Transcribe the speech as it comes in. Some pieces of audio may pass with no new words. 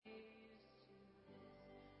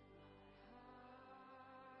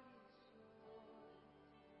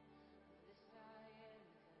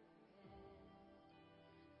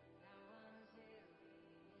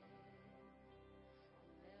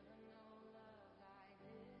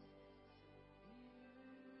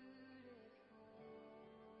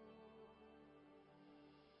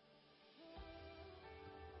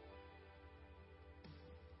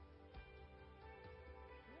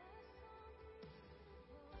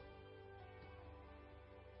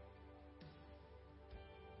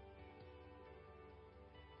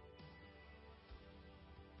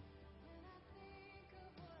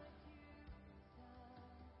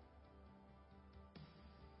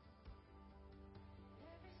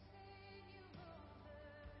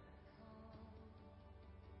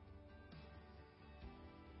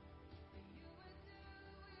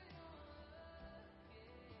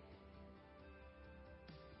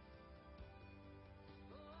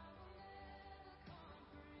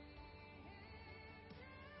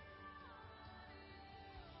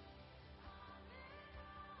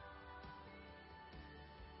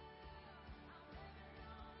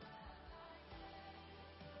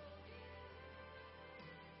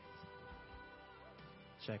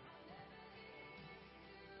Check.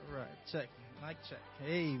 All right, check. Mic check.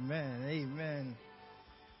 Amen. Amen.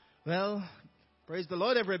 Well, praise the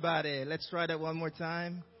Lord, everybody. Let's try that one more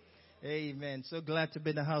time. Amen. So glad to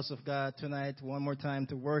be in the house of God tonight. One more time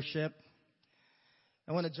to worship.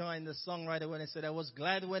 I want to join the songwriter when he said, I was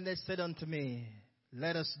glad when they said unto me,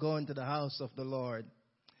 let us go into the house of the Lord.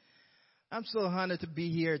 I'm so honored to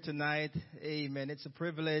be here tonight. Amen. It's a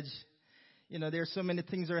privilege. You know, there's so many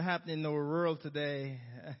things that are happening in our world today.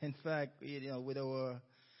 In fact, with our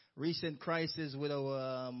recent crisis, with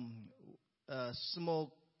our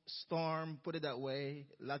smoke storm, put it that way,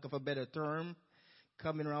 lack of a better term,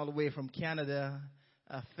 coming all the way from Canada,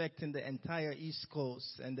 affecting the entire East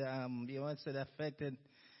Coast. And, it's affected,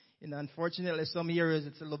 unfortunately, some areas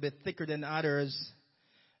it's a little bit thicker than others.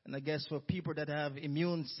 And I guess for people that have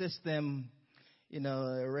immune system,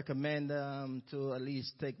 I recommend to at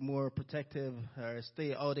least take more protective or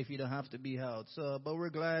stay out if you don't have to be out. But we're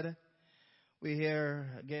glad we're here.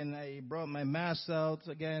 Again, I brought my mask out.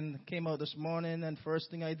 Again, came out this morning, and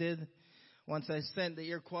first thing I did, once I sent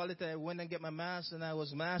the air quality, I went and get my mask, and I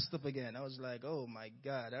was masked up again. I was like, oh, my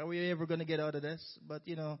God, are we ever going to get out of this? But,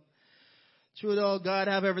 through it all, God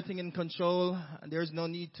have everything in control. And there's no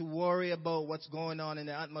need to worry about what's going on in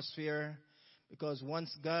the atmosphere. Because once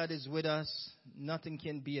God is with us, nothing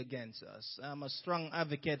can be against us. I'm a strong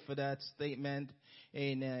advocate for that statement.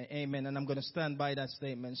 Amen. And I'm going to stand by that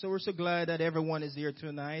statement. So we're so glad that everyone is here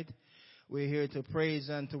tonight. We're here to praise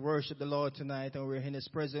and to worship the Lord tonight. And we're in His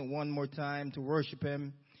presence one more time to worship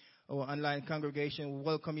Him. Our online congregation, we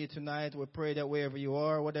welcome you tonight. We pray that wherever you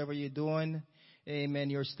are, whatever you're doing, amen,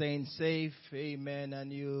 you're staying safe. Amen.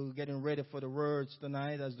 And you're getting ready for the words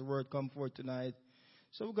tonight as the word come forth tonight.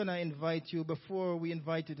 So we're going to invite you, before we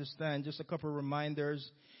invite you to stand, just a couple of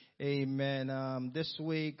reminders. Amen. This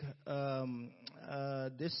week,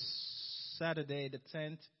 this Saturday, the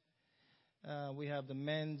 10th, we have the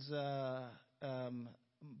men's,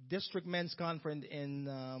 district men's conference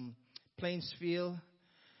in Plainsfield.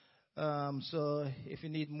 So if you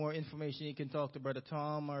need more information, you can talk to Brother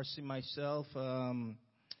Tom or see myself. 6.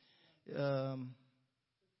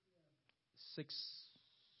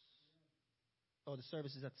 The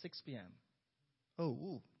service is at 6 p.m.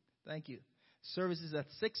 Thank you. Service is at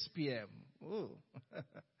 6 p.m.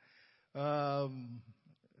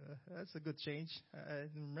 That's a good change. I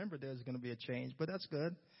didn't remember there was going to be a change, but that's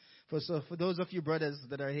good. For those of you brothers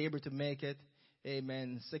that are able to make it,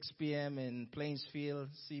 amen, 6 p.m. in Plainsfield,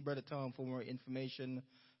 see Brother Tom for more information,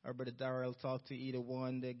 or Brother Darrell, talk to either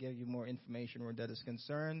one. They give you more information where that is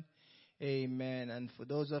concerned. Amen. And for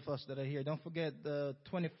those of us that are here, don't forget the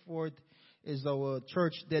 24th is our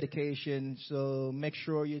church dedication. So make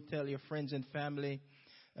sure you tell your friends and family.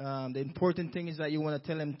 The important thing is that you want to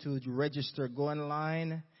tell them to register. Go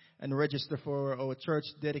online and register for our church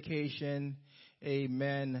dedication.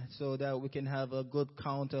 Amen. So that we can have a good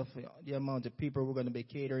count of the amount of people we're going to be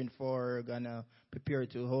catering for. We're going to prepare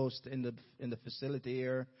to host in the facility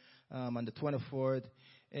here on the 24th.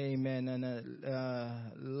 Amen. And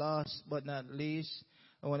last but not least,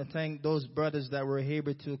 I want to thank those brothers that were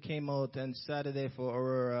able to came out on Saturday for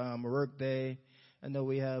our work day. I know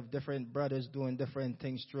we have different brothers doing different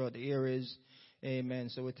things throughout the areas. Amen.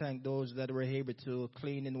 So we thank those that were able to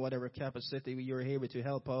clean in whatever capacity you were able to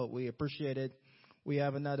help out. We appreciate it. We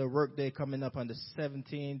have another work day coming up on the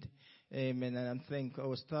 17th. Amen. And I think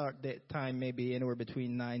our start date time may be anywhere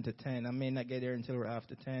between 9 to 10. I may not get there until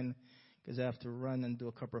after 10 because I have to run and do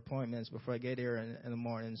a couple appointments before I get here in the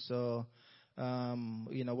morning. So,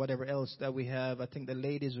 whatever else that we have, I think the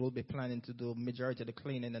ladies will be planning to do majority of the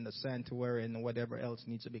cleaning and the sanctuary and whatever else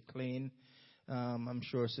needs to be cleaned. I'm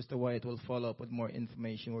sure Sister White will follow up with more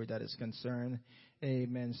information where that is concerned.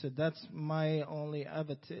 Amen. So that's my only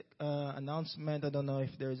announcement. I don't know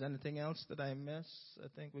if there's anything else that I missed. I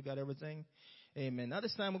think we got everything. Amen. Now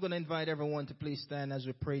this time we're going to invite everyone to please stand as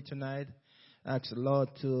we pray tonight. Ask the Lord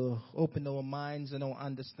to open our minds and our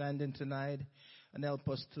understanding tonight, and help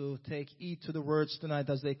us to take heed to the words tonight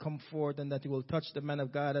as they come forth, and that He will touch the man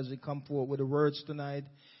of God as he come forward with the words tonight,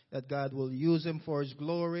 that God will use him for His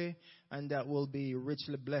glory, and that will be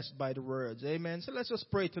richly blessed by the words. Amen. So let's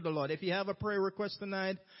just pray to the Lord. If you have a prayer request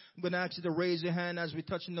tonight, I'm going to ask you to raise your hand as we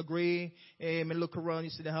touch and agree. Amen. Look around. You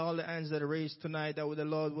see all the hands that are raised tonight, that the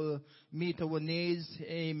Lord will meet our needs.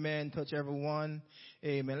 Amen. Touch everyone.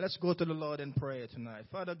 Amen. Let's go to the Lord and pray tonight.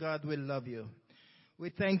 Father God, we love You. We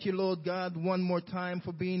thank You, Lord God, one more time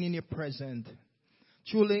for being in Your presence.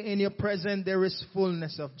 Truly in Your presence there is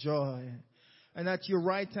fullness of joy. And at Your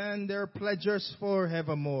right hand there are pleasures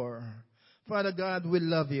forevermore. Father God, we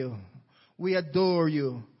love You. We adore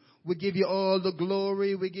You. We give You all the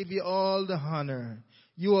glory. We give You all the honor.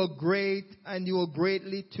 You are great and you are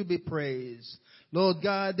greatly to be praised. Lord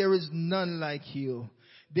God, there is none like you.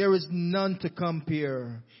 There is none to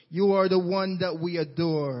compare. You are the one that we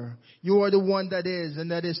adore. You are the one that is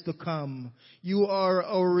and that is to come. You are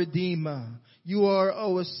our Redeemer. You are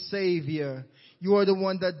our Savior. You are the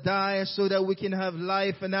one that died so that we can have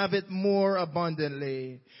life and have it more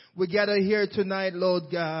abundantly. We gather here tonight, Lord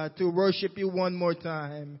God, to worship you one more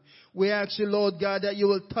time. We ask you, Lord God, that you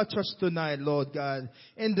will touch us tonight, Lord God,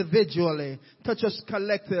 individually. Touch us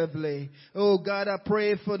collectively. Oh God, I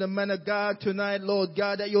pray for the man of God tonight, Lord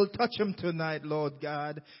God, that you'll touch him tonight, Lord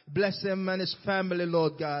God. Bless him and his family,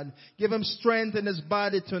 Lord God. Give him strength in his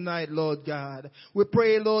body tonight, Lord God. We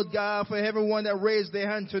pray, Lord God, for everyone that raised their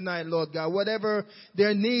hand tonight, Lord God. Whatever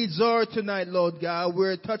their needs are tonight, Lord God,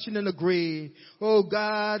 we're touching and agree. Oh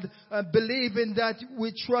God, believing that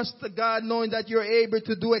we trust the God, knowing that you're able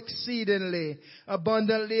to do exceedingly,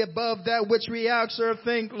 abundantly above that which we ask or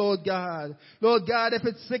think, Lord God. Lord God, if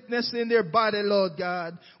it's sickness in their body, Lord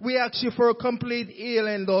God, we ask you for a complete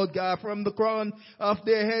healing, Lord God, from the crown of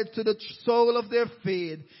their head to the sole of their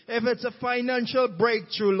feet. If it's a financial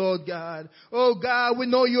breakthrough, Lord God, oh God, we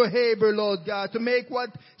know you're able, Lord God, to make what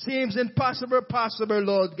seems impossible possible,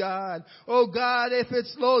 Lord God. Oh God, if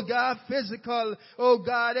it's, Lord God, physical, oh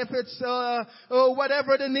God, if it's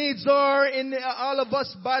whatever the needs are in all of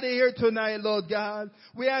us body here tonight, Lord God,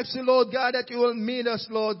 we ask you, Lord God, that you will meet us,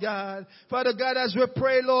 Lord God. Father God, as we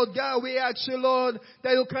pray, Lord God, we ask you, Lord,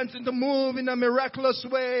 that you'll continue to move in a miraculous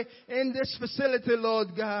way in this facility, Lord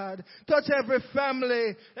God. Touch every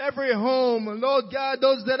family, every home, Lord God,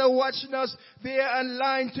 those that are watching us via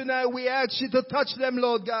online tonight, we ask you to touch them,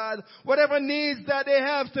 Lord God. Whatever needs that they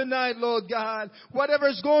have tonight, Lord God, whatever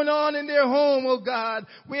is going on in their home, oh God,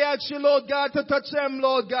 we ask you, Lord God, to touch them,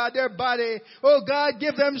 Lord God, their body. Oh God,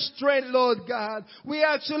 give them strength, Lord God. We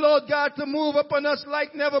ask you, Lord God, to move upon us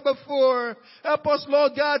like never before. Help us,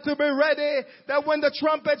 Lord God, to be ready that when the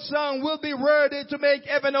trumpet sound, we'll be ready to make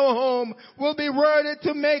heaven our home. We'll be ready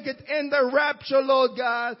to make it in the rapture, Lord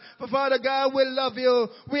God. For Father God, we love you.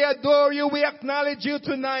 We adore you. We acknowledge you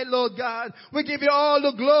tonight, Lord God. We give you all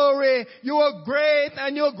the glory. You are great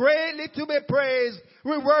and you're greatly to be praised.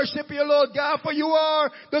 We worship you, Lord God, for you are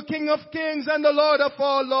the King of kings and the Lord of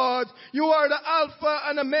all lords. You are the Alpha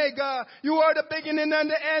and Omega. You are the beginning and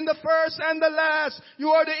the end, the first and the last. You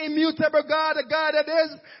are the immutable God, the God that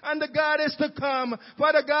is and the God is to come.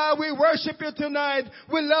 Father God, we worship you tonight.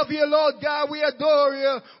 We love you, Lord God. We adore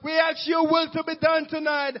you. We ask your will to be done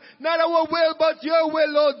tonight. Not our will, but your will,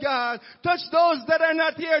 Lord God. Touch those that are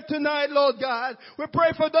not here tonight, Lord God. We pray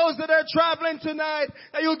for those that are traveling tonight,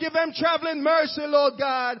 that you'll give them traveling mercy, Lord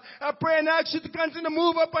God. I pray and ask you to continue to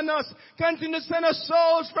move upon us. Continue to send us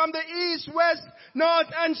souls from the east, west, north,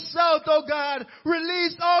 and south, oh God.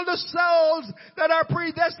 Release all the souls that are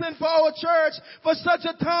predestined for our church for such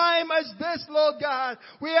a time as this, Lord God.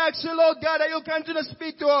 We ask you, Lord God, that you'll continue to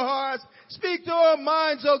speak to our hearts. Speak to our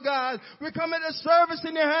minds, oh God. We commit the service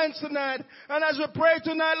in your hands tonight. And as we pray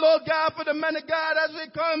tonight, Lord God, for the man of God, as we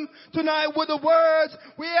come tonight with the words,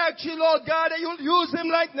 we ask you, Lord God, that you'll use him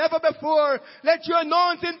like never before. Let your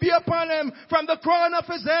anointing be upon him from the crown of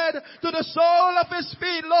his head to the sole of his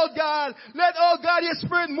feet, Lord God. Let, oh God, your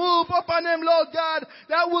spirit move upon him, Lord God,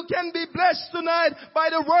 that we can be blessed tonight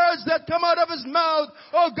by the words that come out of his mouth.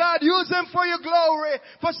 Oh God, use him for your glory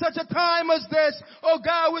for such a time as this. Oh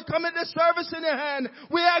God, we commit this service in your hand.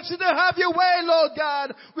 We ask you to have your way, Lord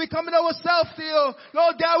God. We commit ourselves to you.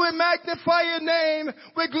 Lord God, we magnify your name.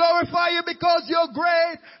 We glorify you because you're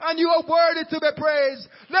great and you are worthy to be praised.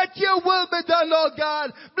 Let your will be done, Lord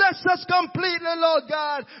God. Bless us completely, Lord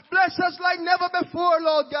God. Bless us like never before,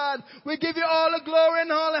 Lord God. We give you all the glory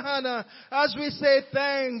and all the honor as we say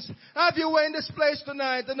thanks. Have your way in this place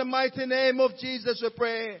tonight. In the mighty name of Jesus we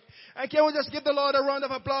pray. And can we just give the Lord a round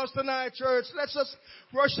of applause tonight, church? Let's just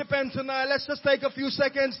worship him tonight. Let's just take a few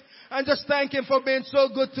seconds and just thank him for being so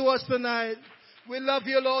good to us tonight. We love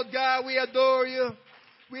you, Lord God. We adore you.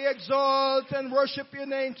 We exalt and worship your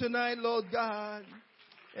name tonight, Lord God.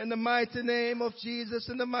 In the mighty name of Jesus,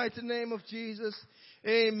 in the mighty name of Jesus.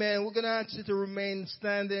 Amen. We're going to ask you to remain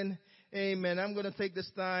standing. Amen. I'm going to take this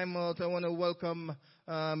time out. I want to welcome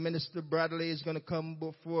Minister Bradley. He's going to come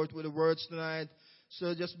forth with the words tonight.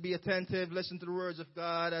 So just be attentive. Listen to the words of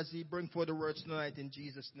God as he brings forth the words tonight in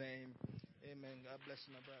Jesus' name. Amen. God bless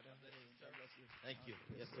you, my brother. God bless you. Thank you.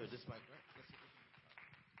 Yes, sir. This mic, right?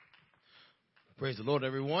 Praise the Lord,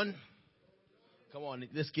 everyone. Come on,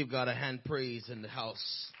 let's give God a hand praise in the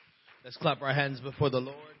house. Let's clap our hands before the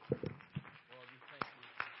Lord. Lord, we thank you.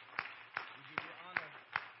 We give you honor.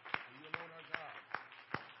 For you alone are God.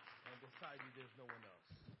 And beside you, there's no one else.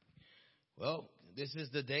 Well, This is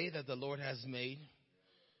the day that the Lord has made.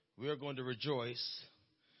 We are going to rejoice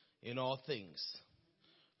in all things.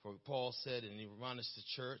 For Paul said, and he reminded the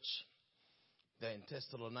church that in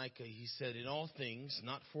Thessalonica, he said, in all things,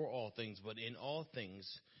 not for all things, but in all things,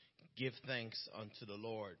 give thanks unto the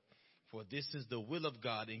Lord. For this is the will of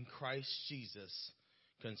God in Christ Jesus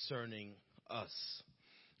concerning us.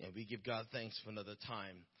 And we give God thanks for another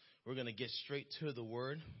time. We're going to get straight to the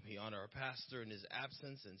word. We honor our pastor in his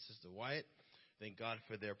absence and Sister Wyatt. Thank God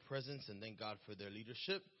for their presence and thank God for their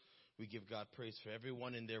leadership. We give God praise for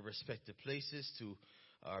everyone in their respective places, to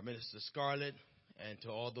our Minister Scarlett and to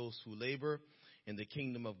all those who labor in the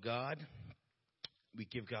kingdom of God. We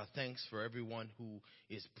give God thanks for everyone who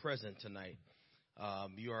is present tonight.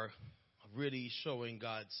 You are really showing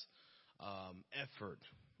God's effort,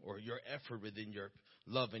 or your effort within your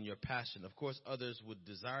love and your passion. Of course, others would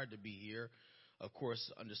desire to be here, of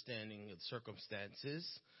course, understanding the circumstances.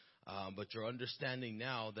 But you're understanding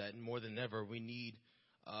now that more than ever we need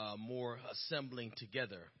more assembling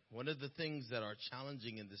together. One of the things that are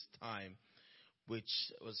challenging in this time, which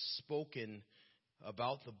was spoken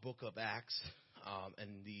about the book of Acts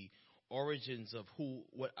and the origins of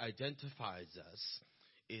what identifies us,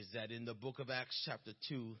 is that in the book of Acts chapter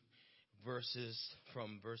 2, verses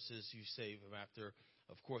you say from after,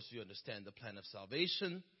 of course, you understand the plan of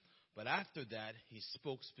salvation. But after that, he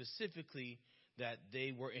spoke specifically that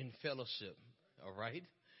they were in fellowship, all right?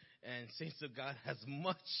 And saints of God, as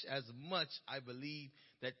much I believe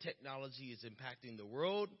that technology is impacting the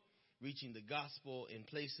world, reaching the gospel in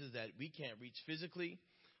places that we can't reach physically,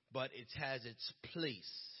 but it has its place.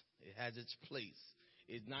 It has its place.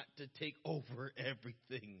 It's not to take over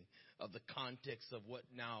everything of the context of what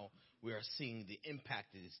now we are seeing the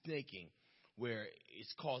impact it is making, where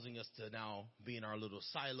it's causing us to now be in our little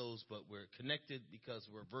silos, but we're connected because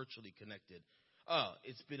we're virtually connected.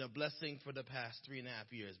 It's been a blessing for the past 3.5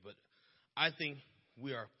 years, but I think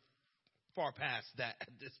we are far past that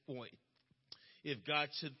at this point. If God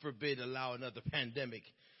should forbid allow another pandemic,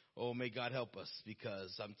 oh, may God help us,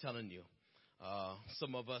 because I'm telling you,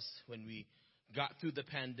 some of us, when we got through the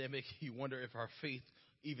pandemic, you wonder if our faith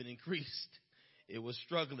even increased. It was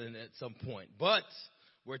struggling at some point, but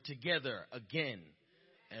we're together again,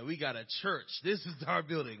 and we got a church. This is our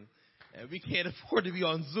building. And we can't afford to be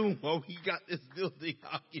on Zoom while we got this building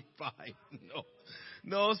occupied.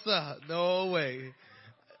 No, sir. No way.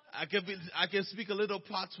 I can speak a little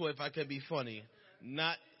patois if I can be funny.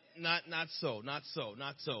 Not so.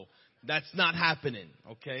 That's not happening.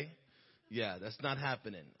 Okay. Yeah, that's not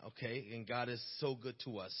happening. Okay. And God is so good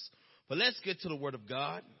to us. But let's get to the word of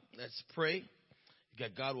God. Let's pray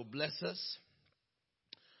that God will bless us.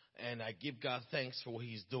 And I give God thanks for what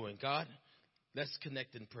he's doing. God, let's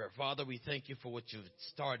connect in prayer. Father, we thank you for what you've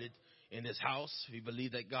started in this house. We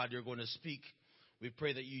believe that, God, you're going to speak. We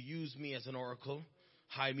pray that you use me as an oracle.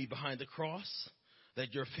 Hide me behind the cross.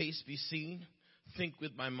 Let your face be seen. Think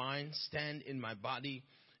with my mind. Stand in my body.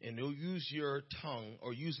 And use your tongue,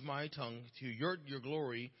 or use my tongue to your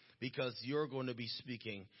glory, because you're going to be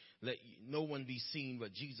speaking. Let no one be seen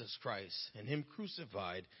but Jesus Christ and him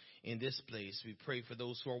crucified in this place. We pray for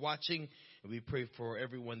those who are watching, and we pray for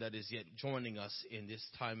everyone that is yet joining us in this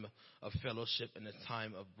time of fellowship and a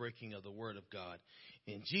time of breaking of the word of God.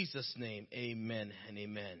 In Jesus' name, amen and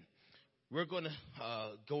amen. We're going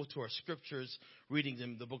to go to our scriptures, reading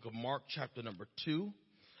them the book of Mark, chapter number 2.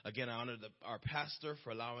 Again, I honor our pastor for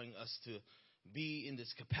allowing us to be in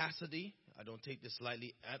this capacity. I don't take this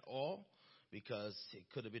lightly at all, because it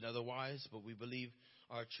could have been otherwise, but we believe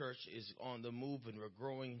our church is on the move, and we're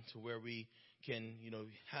growing to where we can,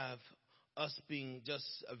 have us being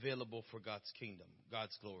just available for God's kingdom,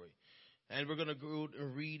 God's glory. And we're going to go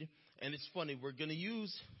and read, and it's funny, we're going to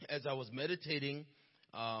use, as I was meditating,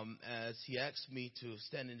 as he asked me to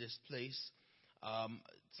stand in this place,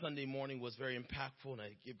 Sunday morning was very impactful, and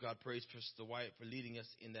I give God praise for Sister Wyatt for leading us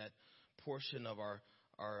in that portion of our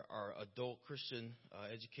adult Christian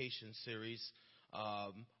education series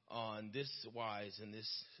on this wise in this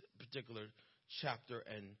particular chapter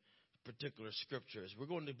and particular scriptures. We're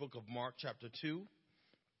going to the book of Mark chapter 2,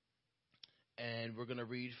 and we're going to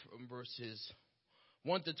read from verses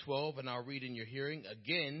 1 to 12, and I'll read in your hearing.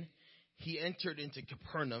 Again, he entered into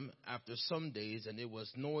Capernaum after some days, and it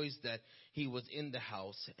was noised that he was in the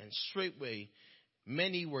house, and straightway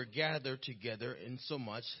many were gathered together,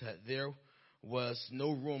 insomuch that there was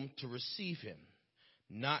no room to receive him.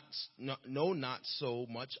 Not so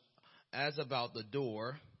much as about the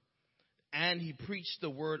door, and he preached the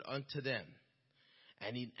word unto them.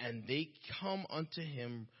 And they come unto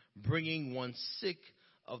him, bringing one sick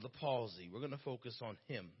of the palsy. We're going to focus on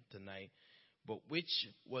him tonight. but which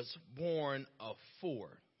was born of 4.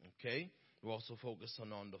 Okay? We're also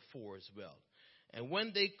focusing on the 4 as well. And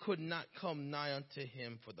when they could not come nigh unto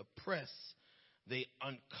him for the press, they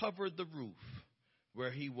uncovered the roof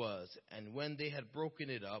where he was. And when they had broken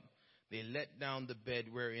it up, they let down the bed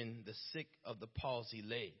wherein the sick of the palsy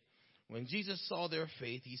lay. When Jesus saw their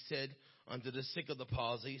faith, he said unto the sick of the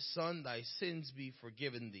palsy, Son, thy sins be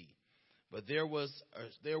forgiven thee. But there were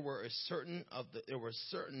certain of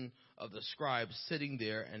the scribes sitting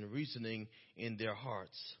there and reasoning in their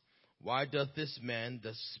hearts, Why doth this man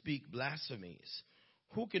thus speak blasphemies?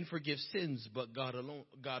 Who can forgive sins but God alone,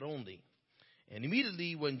 God only? And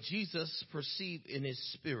immediately when Jesus perceived in his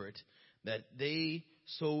spirit that they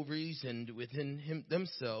so reasoned within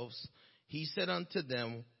themselves, he said unto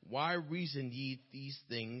them, Why reason ye these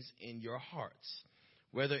things in your hearts?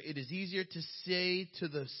 Whether it is easier to say to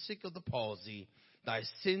the sick of the palsy, Thy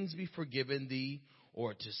sins be forgiven thee,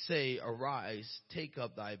 or to say, Arise, take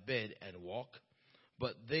up thy bed and walk.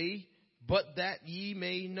 But that ye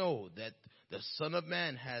may know that the Son of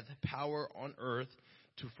Man hath power on earth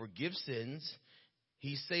to forgive sins,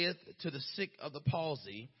 he saith to the sick of the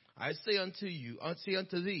palsy, I say unto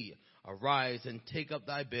thee, Arise and take up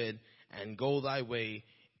thy bed and go thy way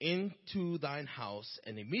into thine house.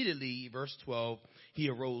 And immediately, verse 12, he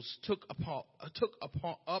arose, took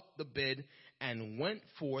up the bed, and went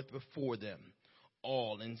forth before them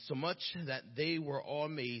all, insomuch that they were all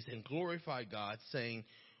amazed and glorified God, saying,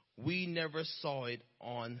 We never saw it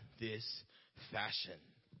on this fashion.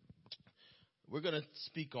 We're going to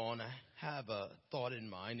speak on, I have a thought in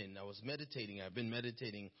mind, and I've been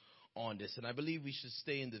meditating on this, and I believe we should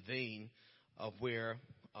stay in the vein of where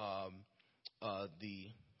the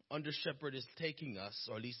under shepherd is taking us,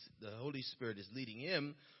 or at least the Holy Spirit is leading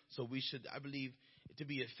him. So we should, I believe, to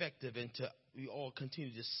be effective and we all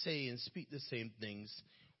continue to say and speak the same things.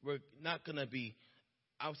 We're not going to be,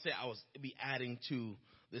 I would say be adding to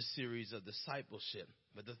this series of discipleship.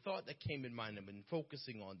 But the thought that came in mind, I've been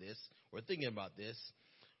focusing on this, or thinking about this.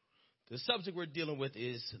 The subject we're dealing with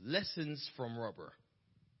is lessons from rubber.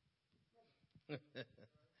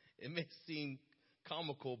 It may seem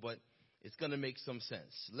comical, but it's going to make some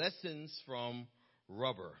sense. Lessons from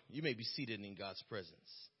rubber. You may be seated in God's presence.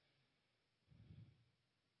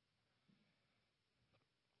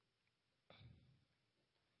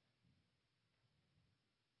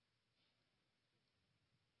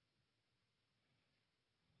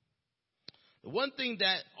 The one thing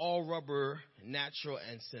that all rubber, natural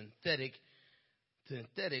and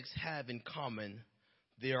synthetics have in common,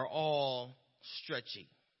 they are all stretchy.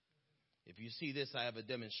 If you see this, I have a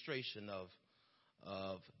demonstration of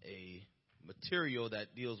a material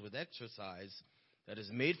that deals with exercise that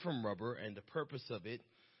is made from rubber, and the purpose of it,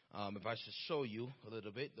 if I should show you a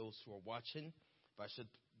little bit, those who are watching, if I should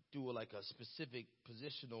do like a specific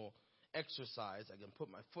positional exercise, I can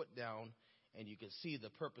put my foot down, and you can see the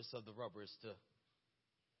purpose of the rubber is to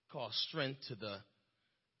cause strength to the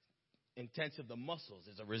intense of the muscles.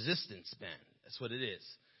 It's a resistance band. That's what it is.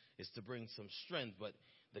 It's to bring some strength, but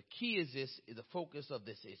the key is the focus of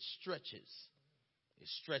this, it stretches. It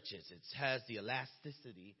stretches. It has the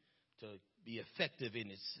elasticity to be effective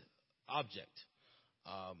in its object.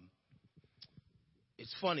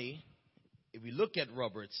 It's funny, if we look at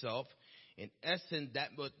rubber itself, in essence, that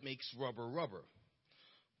what makes rubber rubber.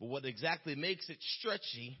 But what exactly makes it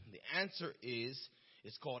stretchy, the answer is,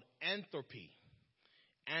 it's called entropy.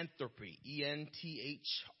 Entropy. Entropy.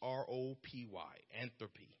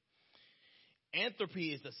 Entropy.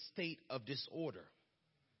 Entropy is a state of disorder.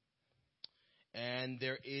 And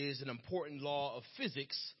there is an important law of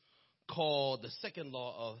physics called the second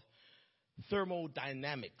law of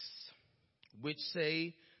thermodynamics, which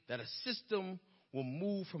say that a system will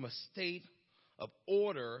move from a state of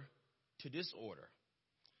order to disorder.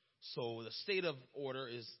 So the state of order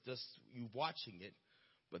is just you watching it,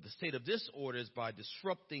 but the state of disorder is by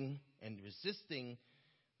disrupting and resisting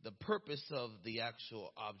the purpose of the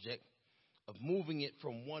actual object, of moving it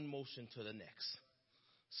from one motion to the next.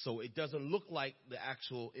 So it doesn't look like the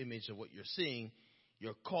actual image of what you're seeing.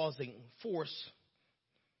 You're causing force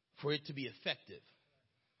for it to be effective.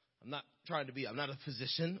 I'm not a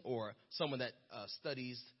physician or someone that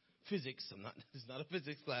studies physics. This is not a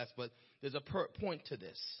physics class, but there's a point to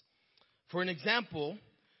this. For an example,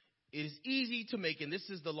 it is easy to make, and this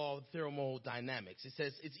is the law of thermodynamics. It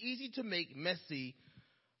says it's easy to make messy,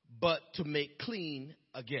 but to make clean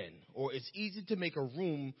again. Or it's easy to make a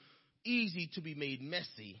room easy to be made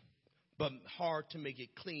messy, but hard to make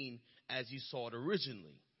it clean as you saw it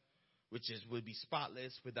originally, which would be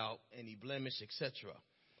spotless without any blemish, etc.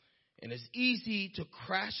 And it's easy to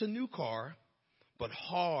crash a new car, but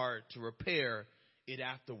hard to repair it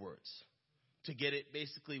afterwards, to get it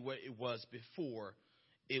basically what it was before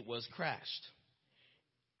it was crashed.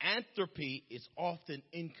 Entropy is often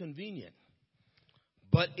inconvenient,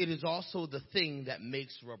 but it is also the thing that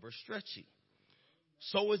makes rubber stretchy.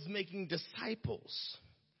 So is making disciples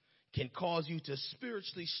can cause you to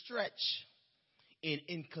spiritually stretch in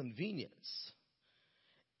inconvenience.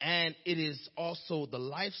 And it is also the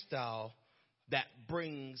lifestyle that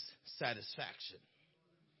brings satisfaction.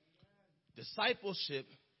 Discipleship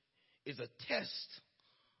is a test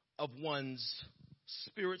of one's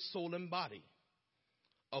spirit, soul, and body,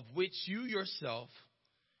 of which you yourself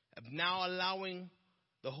are now allowing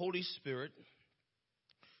the Holy Spirit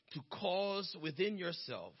to cause within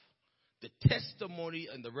yourself the testimony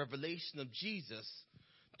and the revelation of Jesus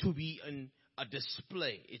to be a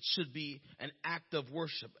display. It should be an act of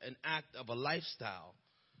worship, an act of a lifestyle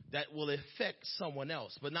that will affect someone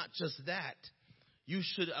else. But not just that, you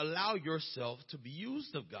should allow yourself to be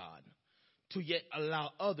used of God, to yet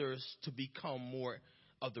allow others to become more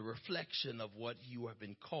of the reflection of what you have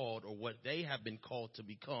been called, or what they have been called to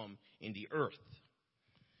become in the earth.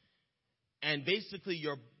 And basically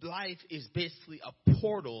your life is basically a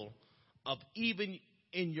portal of, even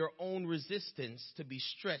in your own resistance, to be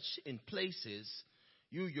stretched in places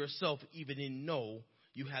you yourself even didn't know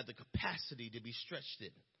you had the capacity to be stretched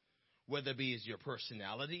in. Whether it be is your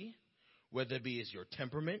personality, whether it be is your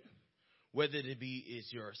temperament, whether it be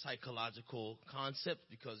is your psychological concept,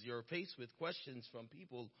 because you're faced with questions from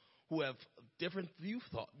people who have different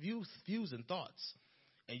views and thoughts.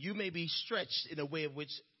 And you may be stretched in a way of which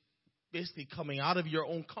basically coming out of your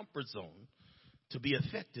own comfort zone to be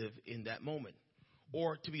effective in that moment,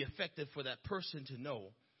 or to be effective for that person to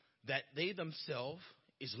know that they themselves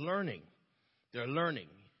is learning. They're learning.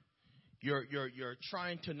 You're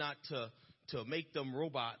trying to not to make them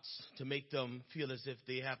robots, to make them feel as if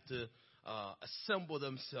they have to assemble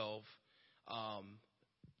themselves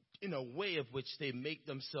in a way of which they make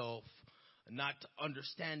themselves not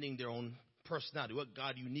understanding their own personality, what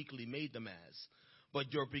God uniquely made them as.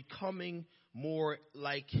 But you're becoming more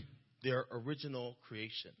like their original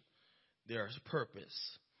creation, their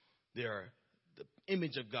purpose, their the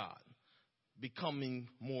image of God, becoming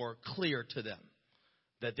more clear to them,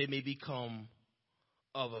 that they may become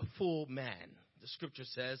of a full man. The scripture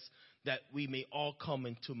says that we may all come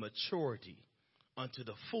into maturity, unto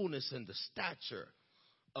the fullness and the stature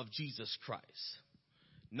of Jesus Christ.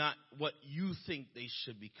 Not what you think they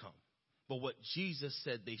should become, but what Jesus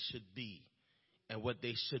said they should be and what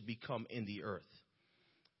they should become in the earth.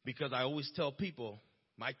 Because I always tell people,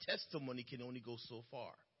 my testimony can only go so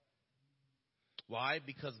far. Why?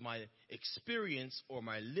 Because my experience or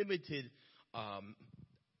my limited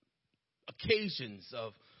occasions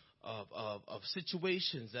of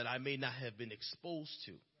situations that I may not have been exposed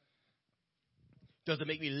to doesn't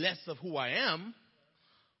make me less of who I am.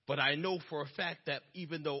 But I know for a fact that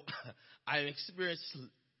even though I experienced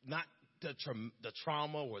not the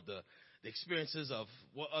trauma or the experiences of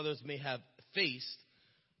what others may have faced,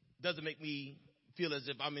 doesn't make me feel as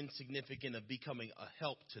if I'm insignificant of becoming a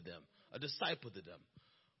help to them, a disciple to them.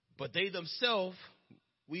 But they themselves,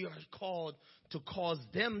 we are called to cause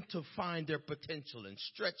them to find their potential and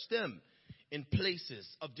stretch them in places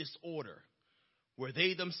of disorder where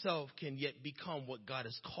they themselves can yet become what God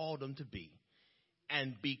has called them to be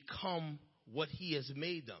and become what He has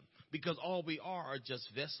made them. Because all we are just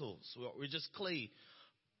vessels. We're just clay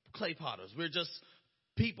potters. We're just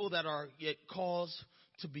people that are yet caused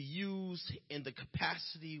to be used in the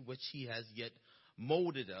capacity which He has yet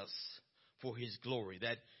molded us for His glory,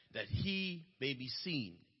 that He may be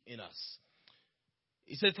seen in us.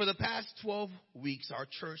 He said, for the past 12 weeks, our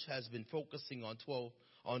church has been focusing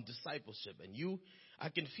on discipleship. And I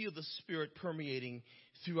can feel the Spirit permeating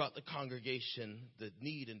throughout the congregation, the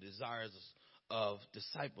need and desires of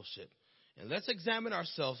discipleship. And let's examine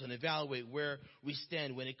ourselves and evaluate where we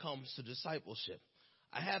stand when it comes to discipleship.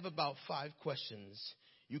 I have about 5 questions.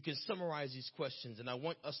 You can summarize these questions, and I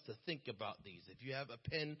want us to think about these. If you have a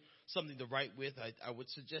pen, something to write with, I would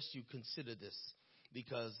suggest you consider this.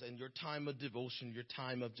 Because in your time of devotion, your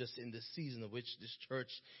time of just in this season of which this church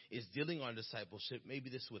is dealing on discipleship, maybe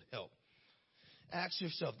this would help. Ask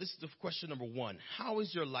yourself, this is the question number 1. How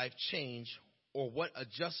is your life changed, or what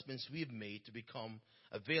adjustments we have made to become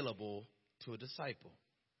available to a disciple?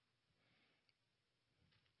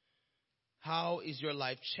 How is your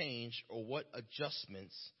life changed, or what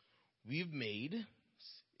adjustments we've made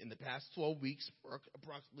in the past 12 weeks,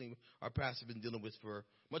 approximately our pastor has been dealing with for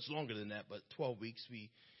much longer than that, but 12 weeks we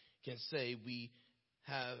can say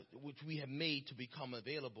which we have made to become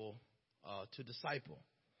available to disciple.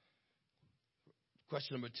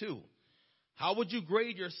 Question number 2. How would you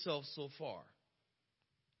grade yourself so far?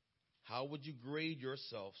 How would you grade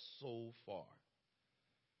yourself so far?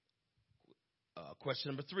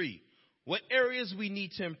 Question number 3. What areas we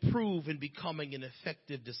need to improve in becoming an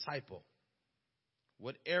effective disciple?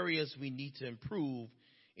 What areas we need to improve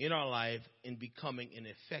in our life in becoming an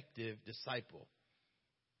effective disciple?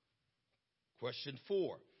 Question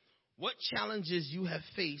 4. What challenges you have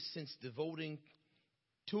faced since devoting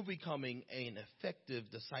to becoming an effective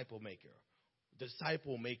disciple maker?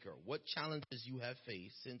 What challenges you have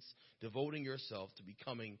faced since devoting yourself to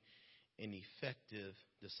becoming an effective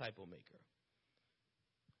disciple maker?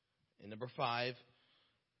 And number 5,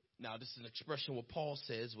 now this is an expression what Paul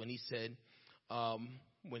says when he said, I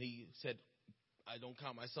don't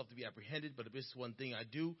count myself to be apprehended, but if it's one thing I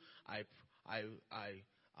do, I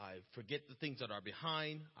forget the things that are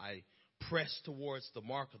behind. I press towards the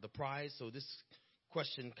mark of the prize. So this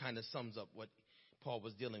question kind of sums up what Paul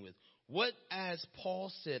was dealing with. What, as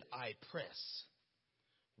Paul said, I press?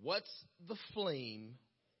 What's the flame,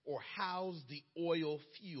 or how's the oil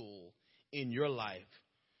fuel in your life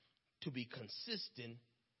to be consistent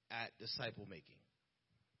at disciple making?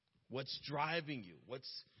 What's driving you?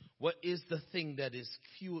 What is the thing that is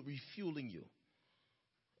refueling you?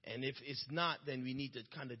 And if it's not, then we need to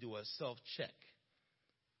kind of do a self-check.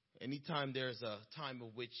 Anytime there's a time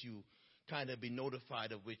of which you kind of be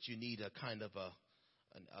notified of which you need a kind of a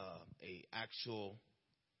actual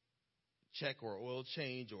check or oil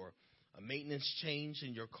change or a maintenance change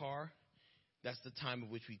in your car, that's the time of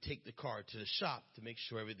which we take the car to the shop to make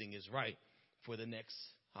sure everything is right for the next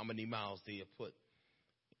how many miles they have put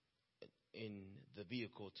in the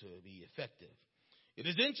vehicle to be effective. It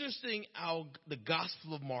is interesting how the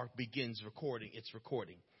Gospel of Mark begins its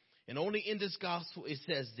recording. And only in this Gospel it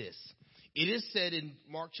says this. It is said in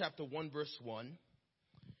Mark chapter 1 verse 1,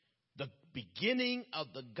 the beginning of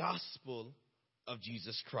the Gospel of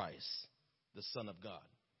Jesus Christ, the Son of God.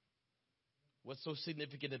 What's so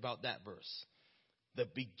significant about that verse? The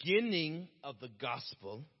beginning of the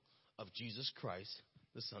Gospel of Jesus Christ,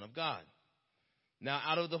 the Son of God. Now,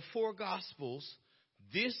 out of the 4 Gospels,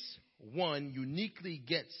 this one uniquely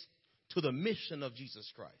gets to the mission of Jesus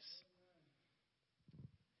Christ.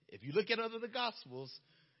 If you look at other the Gospels,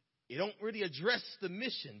 they don't really address the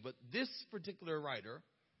mission, but this particular writer,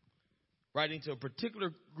 writing to a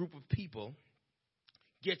particular group of people,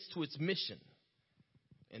 gets to its mission.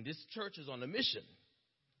 And this church is on a mission.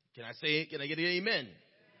 Can I say it? Can I get an amen?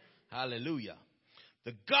 Hallelujah.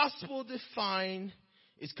 The gospel defined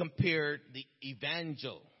is compared the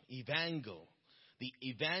the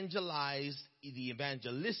evangelized, the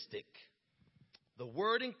evangelistic. The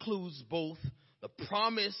word includes both the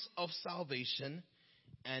promise of salvation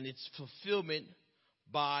and its fulfillment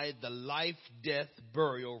by the life, death,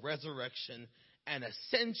 burial, resurrection, and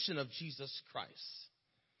ascension of Jesus Christ.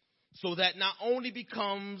 So that not only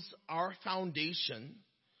becomes our foundation,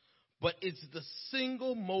 but it's the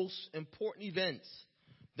single most important event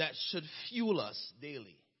that should fuel us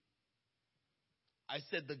daily. I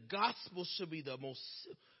said the gospel should be the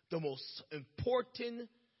most important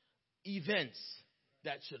events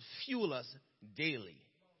that should fuel us daily.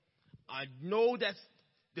 I know that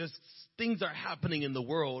there's things are happening in the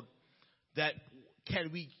world that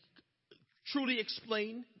can we truly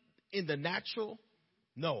explain in the natural?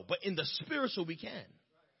 No, but in the spiritual we can.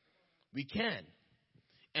 We can.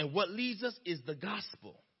 And what leads us is the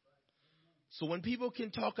gospel. So when people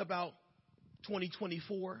can talk about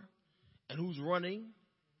 2024 and who's running,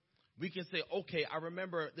 we can say, okay, I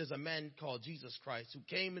remember there's a man called Jesus Christ who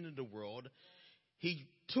came into the world. He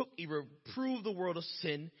reproved the world of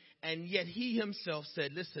sin, and yet he himself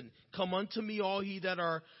said, listen, come unto me all ye that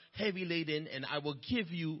are heavy laden, and I will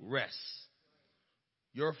give you rest.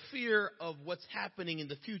 Your fear of what's happening in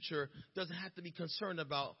the future doesn't have to be concerned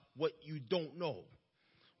about what you don't know.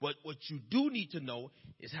 But what you do need to know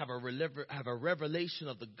is have a revelation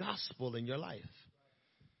of the gospel in your life.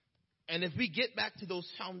 And if we get back to those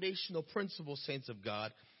foundational principles, saints of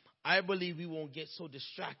God, I believe we won't get so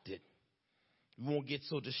distracted. We won't get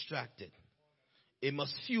so distracted. It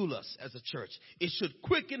must fuel us as a church. It should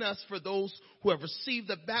quicken us for those who have received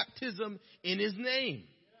the baptism in his name.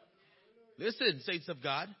 Listen, saints of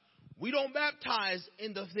God, we don't baptize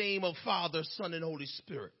in the name of Father, Son, and Holy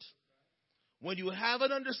Spirit. When you have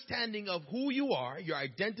an understanding of who you are, your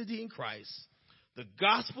identity in Christ, the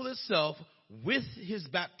gospel itself with his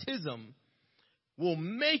baptism will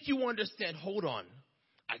make you understand, hold on,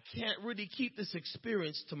 I can't really keep this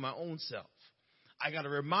experience to my own self. I got to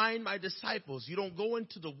remind my disciples, you don't go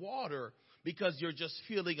into the water because you're just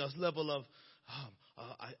feeling a level of,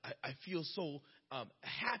 I feel so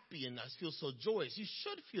happy and I feel so joyous. You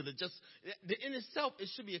should feel it. Just in itself, it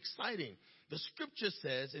should be exciting. The scripture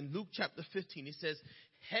says in Luke chapter 15, it says,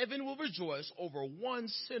 heaven will rejoice over one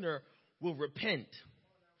sinner will repent.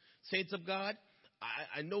 Saints of God,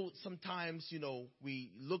 I know sometimes,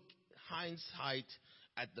 we look hindsight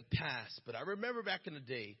at the past, but I remember back in the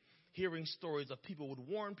day hearing stories of people would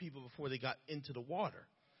warn people before they got into the water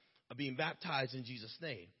of being baptized in Jesus'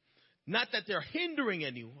 name. Not that they're hindering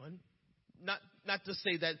anyone, not to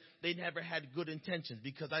say that they never had good intentions,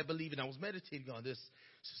 because I believe, and I was meditating on this,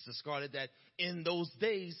 Sister Scarlett, that in those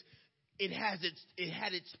days it had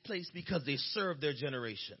its place because they served their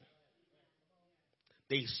generation.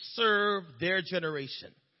 They served their generation.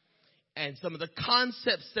 And some of the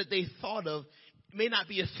concepts that they thought of may not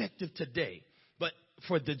be effective today. But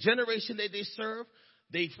for the generation that they serve,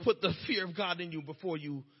 they put the fear of God in you before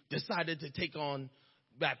you decided to take on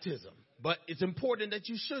baptism. But it's important that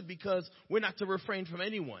you should, because we're not to refrain from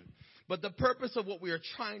anyone. But the purpose of what we are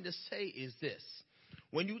trying to say is this.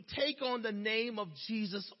 When you take on the name of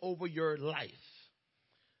Jesus over your life,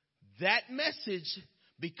 that message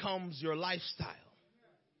becomes your lifestyle.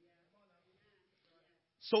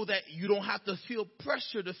 So that you don't have to feel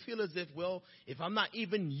pressure to feel as if, well, if I'm not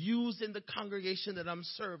even used in the congregation that I'm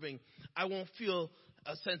serving, I won't feel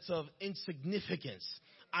a sense of insignificance.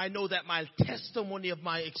 I know that my testimony of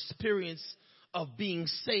my experience of being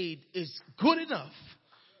saved is good enough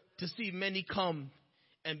to see many come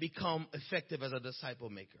and become effective as a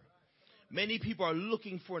disciple maker. Many people are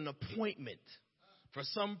looking for an appointment. For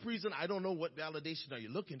some reason, I don't know what validation are you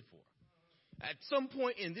looking for. At some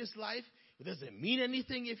point in this life, it doesn't mean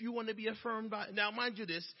anything if you want to be affirmed by. Now, mind you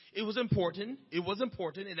this, it was important. It was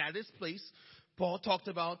important, and at its place, Paul talked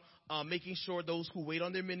about making sure those who wait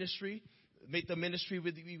on their ministry, make the ministry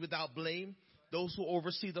without blame. Those who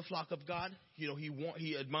oversee the flock of God,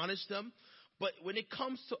 he admonished them. But when it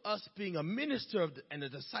comes to us being a minister and a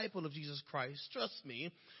disciple of Jesus Christ, trust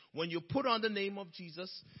me, when you put on the name of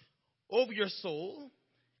Jesus over your soul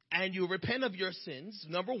and you repent of your sins,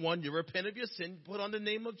 number one, you repent of your sin, put on the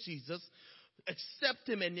name of Jesus, accept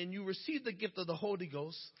him, and then you receive the gift of the Holy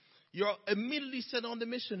Ghost, you're immediately sent on the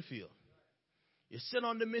mission field. You're sent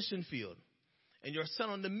on the mission field. And you're sent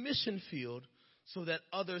on the mission field so that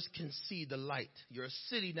others can see the light. You're a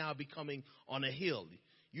city now becoming on a hill.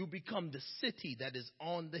 You become the city that is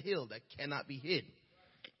on the hill that cannot be hid.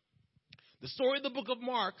 The story of the book of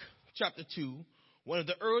Mark, chapter 2, one of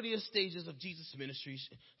the earliest stages of Jesus' ministry,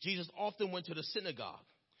 Jesus often went to the synagogue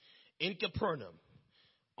in Capernaum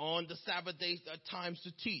on the Sabbath day at times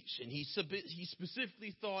to teach. And he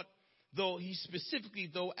specifically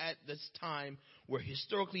at this time where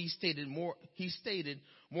historically he stayed more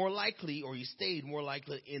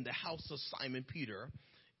likely in the house of Simon Peter,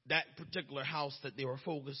 that particular house that they were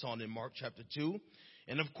focused on in Mark chapter 2.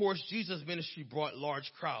 And of course, Jesus' ministry brought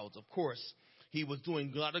large crowds. Of course, he was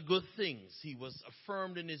doing a lot of good things. He was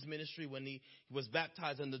affirmed in his ministry when he was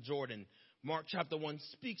baptized in the Jordan. Mark chapter 1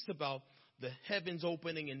 speaks about the heavens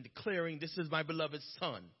opening and declaring, "This is my beloved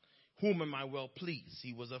Son, whom am I well pleased."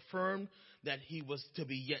 He was affirmed that he was to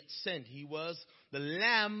be yet sent. He was the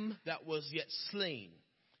lamb that was yet slain.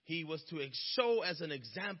 He was to show as an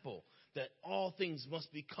example that all things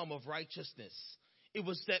must become of righteousness. It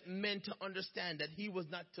was that meant to understand that he was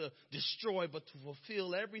not to destroy, but to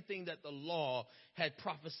fulfill everything that the law had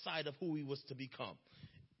prophesied of who he was to become.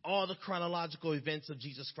 All the chronological events of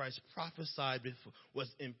Jesus Christ prophesied was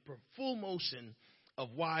in full motion of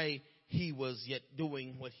why he was yet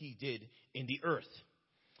doing what he did in the earth.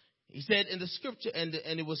 He said in the scripture, and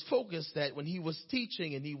it was focused that when he was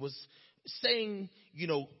teaching and he was saying,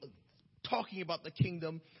 talking about the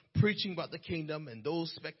kingdom, preaching about the kingdom, and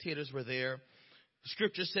those spectators were there.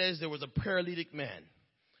 Scripture says there was a paralytic man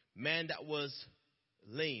that was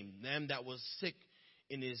lame, man that was sick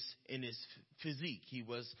in his physique. He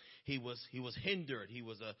was hindered.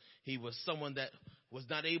 He was someone that was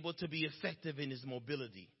not able to be effective in his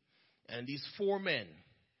mobility. And these four men,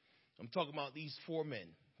 I'm talking about these four men,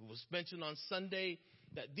 who was mentioned on Sunday,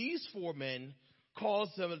 that these four men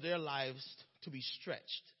caused their lives to be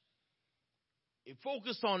stretched. It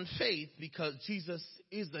focused on faith because Jesus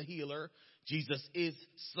is the healer. Jesus is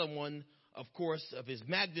someone, of course, of his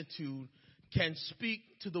magnitude, can speak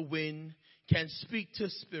to the wind, can speak to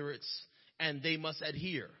spirits, and they must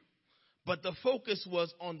adhere. But the focus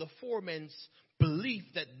was on the four men's belief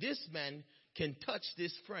that this man can touch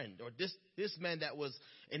this friend, or this man that was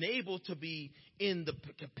enabled to be in the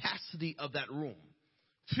capacity of that room.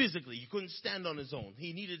 Physically, he couldn't stand on his own.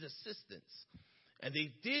 He needed assistance. And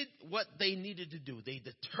they did what they needed to do. They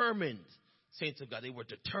determined, saints of God, they were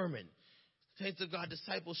determined. Saints of God,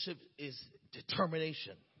 discipleship is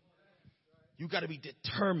determination. You got to be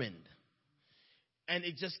determined. And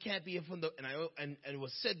it just can't be from the, and it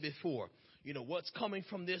was said before, what's coming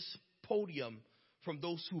from this podium, from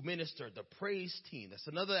those who minister, the praise team. That's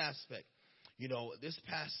another aspect. This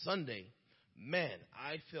past Sunday, man,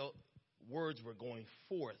 I felt words were going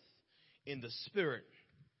forth in the spirit.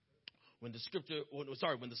 When the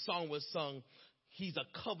song was sung, He's a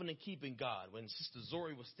covenant-keeping God. When Sister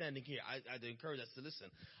Zori was standing here, I'd encourage us to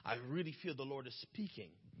listen. I really feel the Lord is speaking.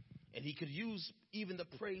 And He could use even the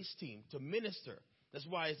praise team to minister. That's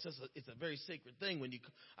why it's a very sacred thing.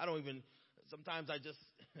 Sometimes I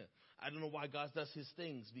don't know why God does His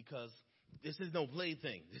things, because this is no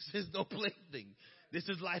plaything. This is no plaything. This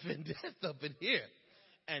is life and death up in here.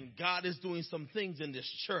 And God is doing some things in this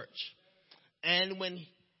church. And when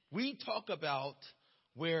we talk about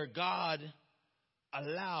where God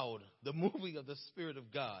allowed the moving of the Spirit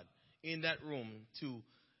of God in that room to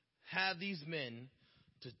have these men,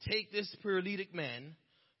 to take this paralytic man,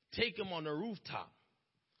 take him on the rooftop,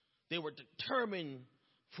 they were determined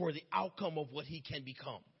for the outcome of what he can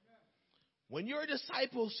become. When you're a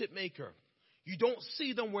discipleship maker, you don't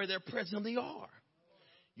see them where they presently are.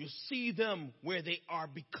 You see them where they are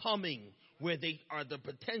becoming, where they are the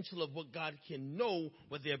potential of what God can know,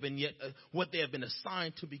 what they have been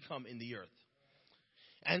assigned to become in the earth.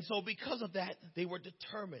 And so because of that, they were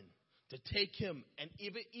determined to take him, and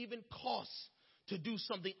even cost to do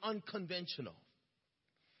something unconventional,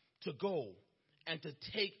 to go and to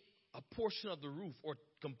take a portion of the roof, or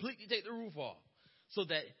completely take the roof off, so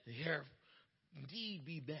that their need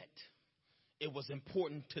be met. It was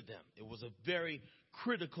important to them. It was a very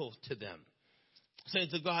critical to them.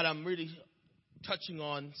 Saints of God, I'm really touching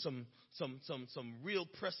on some real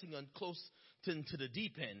pressing on close to the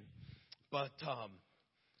deep end. But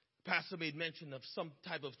Pastor made mention of some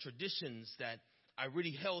type of traditions that I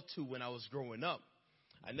really held to when I was growing up.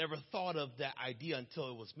 I never thought of that idea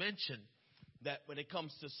until it was mentioned, that when it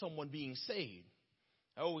comes to someone being saved,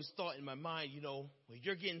 I always thought in my mind, when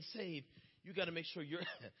you're getting saved, you got to make sure you're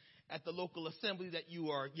at the local assembly that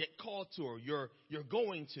you are yet called to, or you're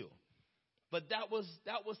going to. But that was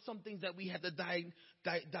something that we had to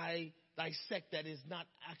dissect that is not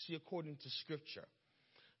actually according to Scripture.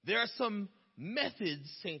 There are some methods,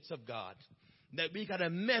 saints of God, that we got to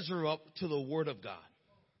measure up to the Word of God.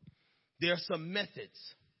 There are some methods.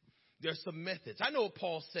 I know what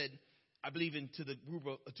Paul said, I believe, to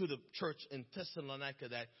the church in Thessalonica,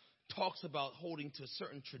 that talks about holding to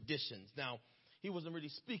certain traditions. Now, he wasn't really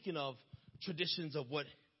speaking of traditions of what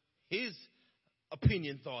his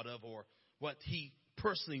opinion thought of or what he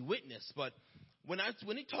personally witnessed. But when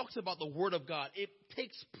he talks about the Word of God, it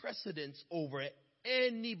takes precedence over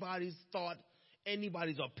anybody's thought,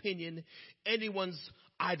 anybody's opinion, anyone's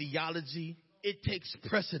ideology. It takes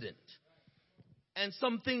precedent. And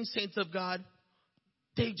some things, saints of God,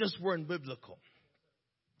 they just weren't biblical.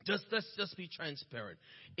 Let's just be transparent.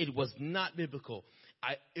 It was not biblical.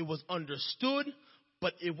 It was understood,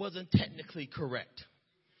 but it wasn't technically correct.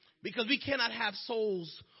 Because we cannot have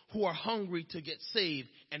souls who are hungry to get saved,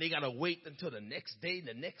 and they got to wait until the next day,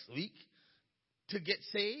 the next week to get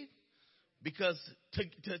saved. Because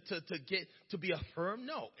to be affirmed,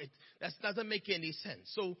 no, that doesn't make any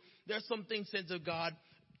sense. So there's some things, saints of God,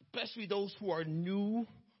 especially those who are new,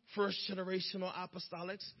 first generational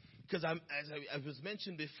apostolics. Because as I was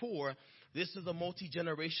mentioned before, this is a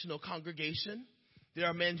multi-generational congregation. There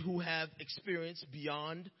are men who have experience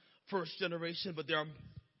beyond first generation, but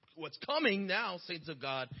what's coming now, saints of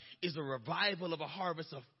God, is a revival of a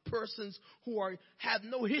harvest of persons who have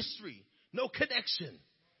no history, no connection.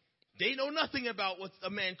 They know nothing about what a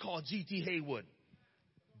man called G.T. Haywood.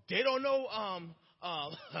 They don't know.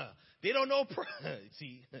 They don't know.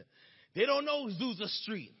 They don't know Azusa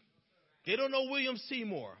Street. They don't know William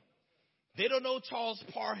Seymour. They don't know Charles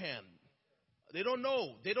Parham. They don't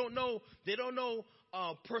know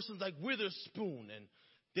persons like Witherspoon, and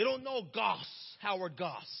they don't know Howard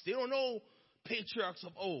Goss. They don't know patriarchs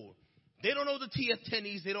of old. They don't know the T.F.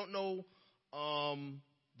 Tenney's. They don't know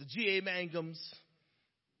the G.A. Mangums.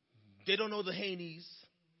 They don't know the Haneys.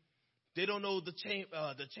 They don't know the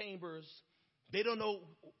Chambers. They don't know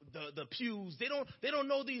the Pews. They don't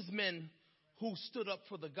know these men who stood up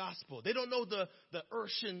for the gospel. They don't know the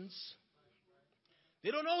Urshins. They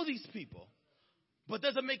don't know these people. But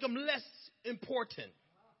doesn't make them less important.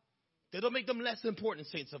 They don't make them less important,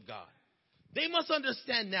 saints of God. They must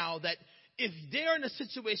understand now that if they're in a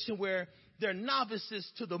situation where they're novices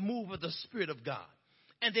to the move of the Spirit of God,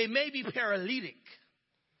 and they may be paralytic,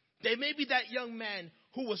 they may be that young man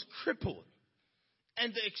who was crippled,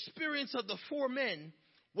 and the experience of the four men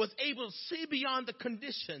was able to see beyond the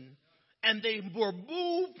condition And they were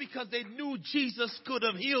moved because they knew Jesus could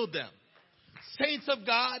have healed them. Saints of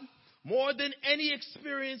God, more than any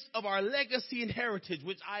experience of our legacy and heritage,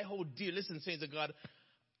 which I hold dear. Listen, saints of God,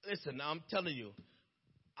 listen, I'm telling you,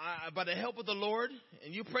 by the help of the Lord,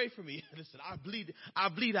 and you pray for me, listen, I bleed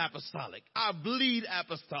apostolic. I bleed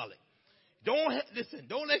apostolic. Don't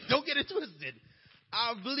get it twisted.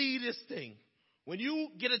 I bleed this thing. When you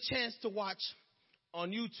get a chance to watch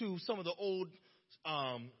on YouTube some of the old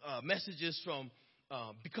messages from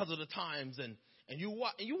Because of the Times, and you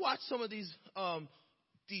watch some of these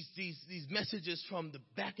messages from the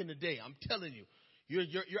back in the day, I'm telling you,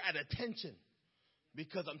 you're at attention,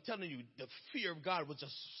 because I'm telling you, the fear of God was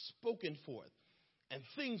just spoken forth, and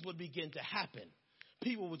things would begin to happen.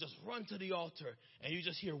 People would just run to the altar, and you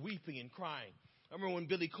just hear weeping and crying. I remember when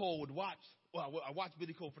Billy Cole would watch. Well, I watched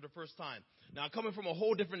Billy Cole for the first time. Now, coming from a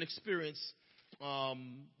whole different experience, where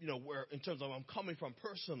in terms of I'm coming from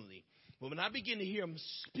personally. But when I begin to hear him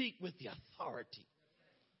speak with the authority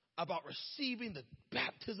about receiving the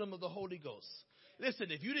baptism of the Holy Ghost.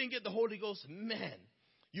 Listen, if you didn't get the Holy Ghost, man,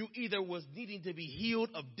 you either was needing to be healed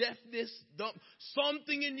of deafness,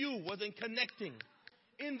 something in you wasn't connecting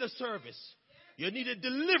in the service. You needed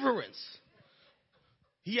deliverance.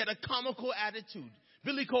 He had a comical attitude.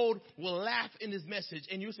 Billy Cole will laugh in his message,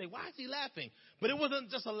 and you say, why is he laughing? But it wasn't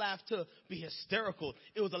just a laugh to be hysterical.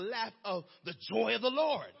 It was a laugh of the joy of the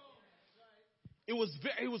Lord. It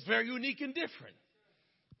was very unique and different.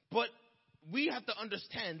 But we have to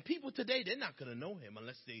understand, people today, they're not going to know him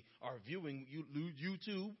unless they are viewing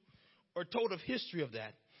YouTube or told of history of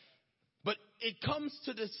that. But it comes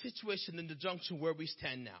to the situation in the junction where we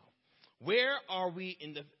stand now. Where are we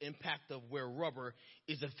in the impact of where rubber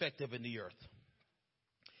is effective in the earth?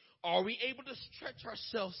 Are we able to stretch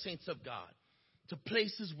ourselves, saints of God, to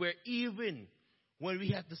places where even when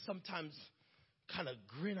we have to sometimes kind of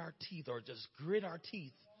grit our teeth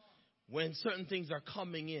when certain things are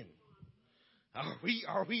coming in?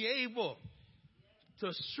 Are we able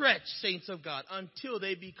to stretch, saints of God, until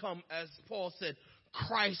they become, as Paul said,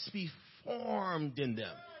 Christ be formed in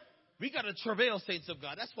them? We got to travail, saints of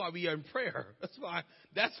God. That's why we are in prayer.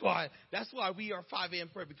 That's why we are 5 a.m.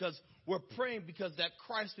 prayer, because we're praying because that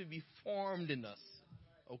Christ will be formed in us.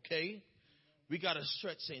 Okay? We got to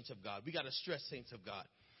stretch, saints of God. We got to stretch, saints of God.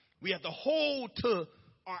 We have to hold to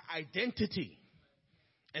our identity.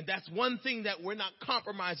 And that's one thing that we're not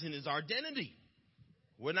compromising is our identity.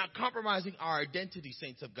 We're not compromising our identity,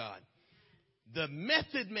 saints of God. The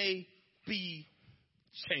method may be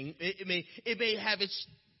changed. It may have its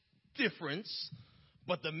difference,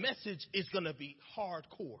 but the message is going to be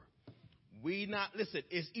hardcore. Listen,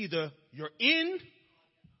 it's either you're in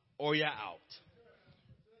or you're out.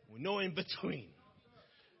 No in between.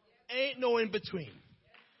 Ain't no in between.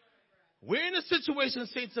 We're in a situation,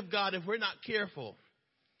 saints of God, if we're not careful,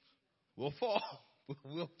 we'll fall.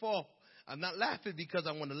 We'll fall. I'm not laughing because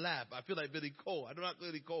I want to laugh. I feel like Billy Cole. I'm not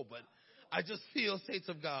Billy Cole, but I just feel, saints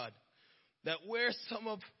of God, that where some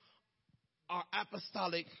of our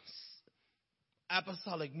apostolic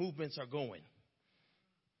movements are going,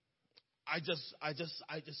 I just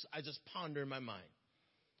ponder in my mind.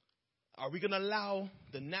 Are we going to allow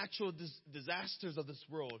the natural disasters of this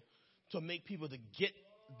world to make people to get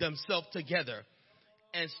themselves together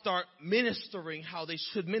and start ministering how they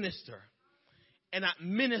should minister, and not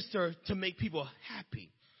minister to make people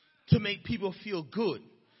happy, to make people feel good,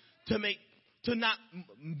 to not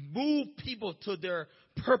move people to their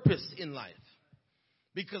purpose in life?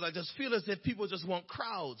 Because I just feel as if people just want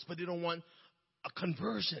crowds, but they don't want a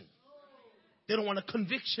conversion. They don't want a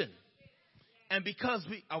conviction. And because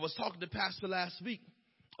I was talking to Pastor last week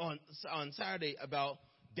on Saturday about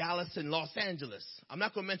Dallas and Los Angeles. I'm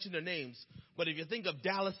not going to mention their names, but if you think of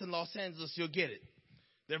Dallas and Los Angeles, you'll get it.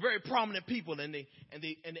 They're very prominent people, and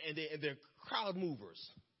they're crowd movers.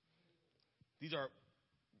 These are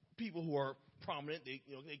people who are prominent.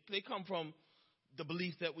 They come from the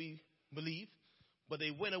belief that we believe, but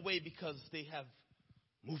they went away because they have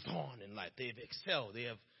moved on in life. They have excelled. They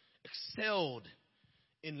have excelled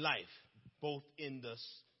in life, both in the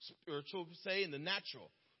spiritual, say, and the natural,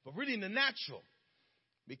 but really in the natural.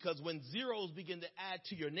 Because when zeros begin to add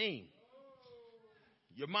to your name,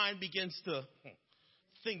 your mind begins to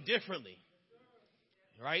think differently.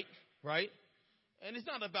 Right? And it's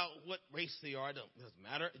not about what race they are. It doesn't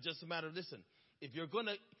matter. It's just a matter of, listen, if you're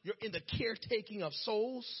in the caretaking of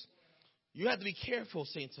souls, you have to be careful,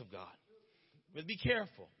 saints of God. But be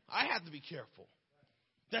careful. I have to be careful.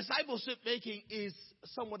 Discipleship making is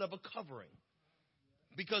somewhat of a covering.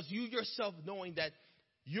 Because you yourself knowing that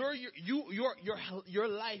your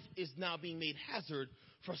life is now being made hazard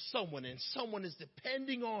for someone, and someone is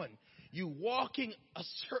depending on you walking a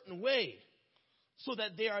certain way so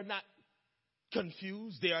that they are not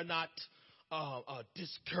confused, they are not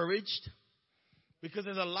discouraged. Because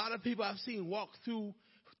there's a lot of people I've seen walk through,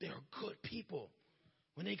 they're good people.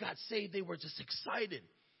 When they got saved, they were just excited.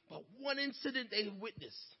 But one incident they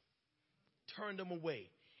witnessed turned them away.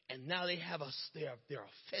 And now they have their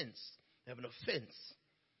offense. They have an offense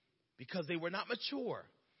because they were not mature.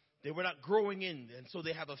 They were not growing in. And so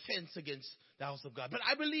they have offense against the house of God. But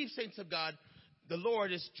I believe, saints of God, the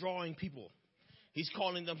Lord is drawing people. He's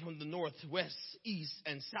calling them from the north, west, east,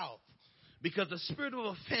 and south. Because the spirit of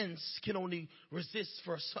offense can only resist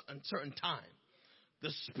for a certain time.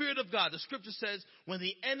 The Spirit of God, the scripture says, when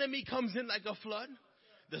the enemy comes in like a flood,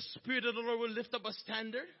 the Spirit of the Lord will lift up a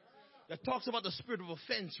standard. That talks about the spirit of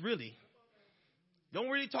offense, really. Don't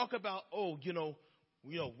really talk about,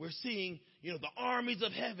 we're seeing, the armies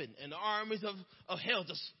of heaven and the armies of hell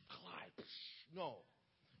just collide. No.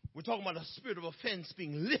 We're talking about the spirit of offense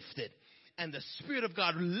being lifted and the Spirit of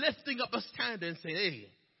God lifting up a standard and saying, hey,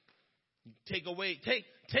 take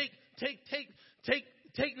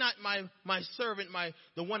not my servant,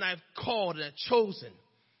 the one I've called and chosen,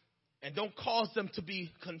 and don't cause them to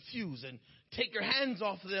be confused, and take your hands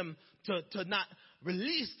off of them to not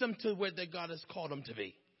release them to where that God has called them to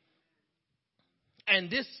be. And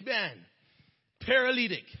this man,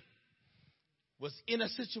 paralytic, was in a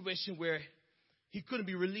situation where he couldn't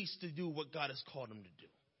be released to do what God has called him to do.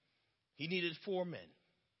 He needed 4 men.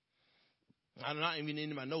 I'm not even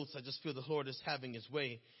in my notes. I just feel the Lord is having his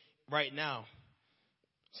way right now.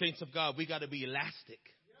 Saints of God, we got to be elastic.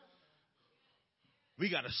 We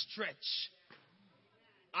got to stretch.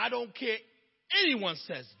 I don't care anyone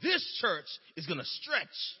says this church is going to stretch.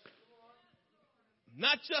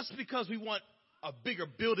 Not just because we want a bigger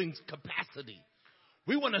building capacity.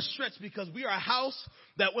 We want to stretch because we are a house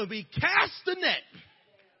that when we cast the net,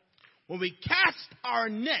 when we cast our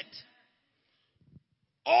net,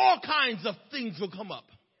 all kinds of things will come up.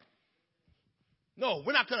 No,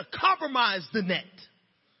 we're not going to compromise the net.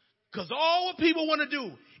 Because all what people want to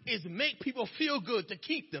do is make people feel good to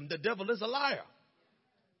keep them. The devil is a liar.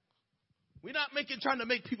 We're not trying to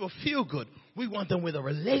make people feel good. We want them with a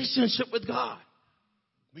relationship with God.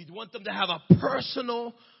 We want them to have a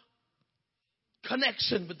personal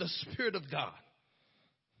connection with the Spirit of God.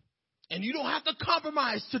 And you don't have to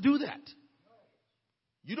compromise to do that.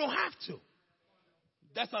 You don't have to.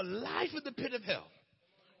 That's a life in the pit of hell.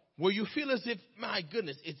 Where you feel as if, my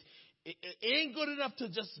goodness, it ain't good enough to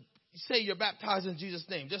just say you're baptized in Jesus'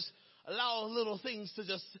 name. Just allow little things to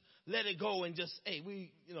just let it go and just, hey,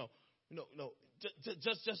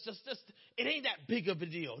 just, it ain't that big of a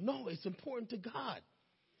deal. No, it's important to God.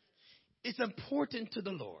 It's important to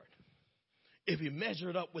the Lord. If you measure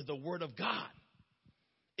it up with the Word of God.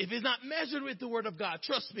 If it's not measured with the Word of God,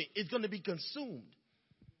 trust me, it's going to be consumed.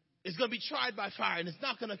 It's going to be tried by fire, and it's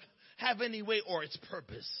not going to have any weight or its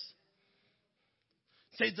purpose.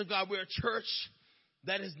 Saints of God, we're a church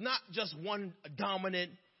that is not just one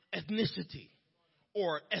dominant ethnicity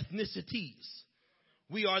or ethnicities.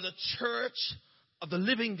 We are the church of the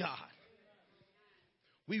living God.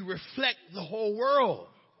 We reflect the whole world.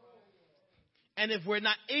 And if we're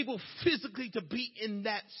not able physically to be in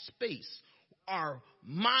that space, our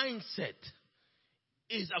mindset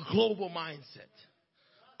is a global mindset.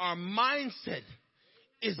 Our mindset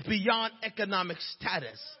is beyond economic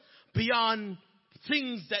status, beyond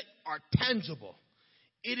things that are tangible.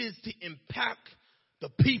 It is to impact the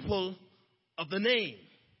people of the name.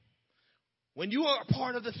 When you are a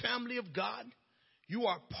part of the family of God, you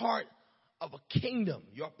are part of a kingdom.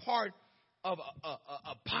 You're part of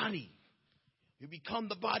a body. You become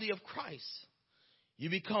the body of Christ. You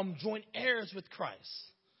become joint heirs with Christ.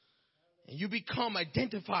 And you become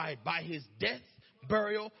identified by his death,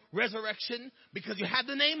 burial, resurrection, because you have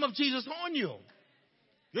the name of Jesus on you.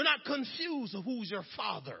 You're not confused of who's your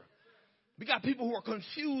father. We got people who are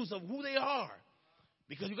confused of who they are.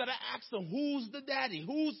 Because you got to ask them, who's the daddy?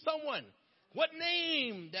 Who's someone? What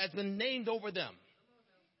name that's been named over them?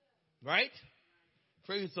 Right?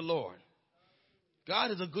 Praise the Lord.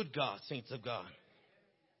 God is a good God, saints of God.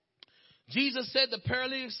 Jesus said the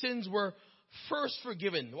paralytic sins were first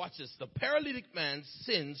forgiven. Watch this. The paralytic man's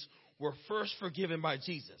sins were first forgiven by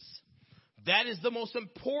Jesus. That is the most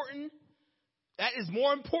important. That is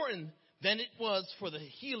more important than it was for the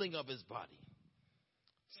healing of his body.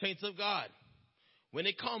 Saints of God, when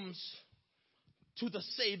it comes to the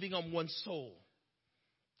saving of one's soul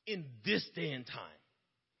in this day and time,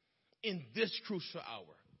 in this crucial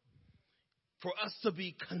hour, for us to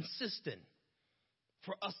be consistent,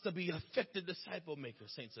 for us to be effective disciple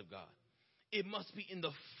makers, saints of God, it must be in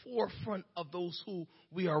the forefront of those who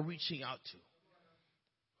we are reaching out to.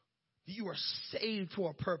 You are saved for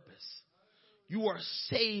a purpose. You are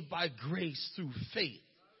saved by grace through faith.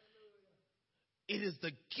 It is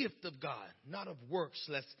the gift of God, not of works,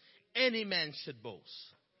 lest any man should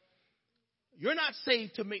boast. You're not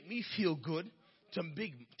saved to make me feel good, to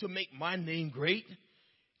make my name great.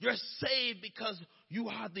 You're saved because you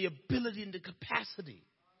have the ability and the capacity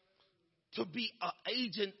to be an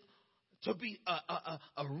agent, to be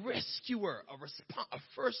a rescuer, a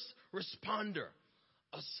first responder,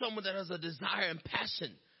 someone that has a desire and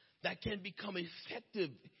passion that can become effective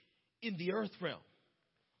in the earth realm.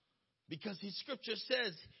 Because his scripture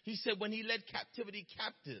says, he said when he led captivity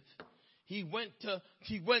captive, he went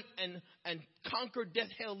and conquered death,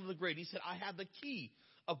 hell, and the grave. He said, I have the key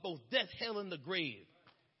of both death, hell, and the grave.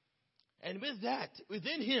 And with that,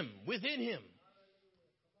 within him,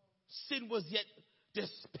 sin was yet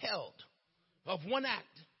dispelled of one act.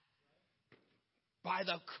 By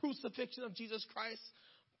the crucifixion of Jesus Christ,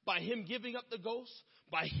 by him giving up the ghost,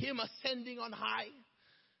 by him ascending on high.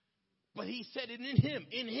 But he said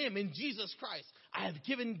in Jesus Christ, I have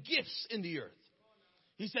given gifts in the earth.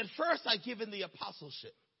 He said, first I've given the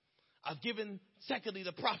apostleship. I've given, secondly,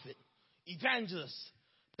 the prophet, evangelist,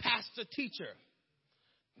 pastor, teacher.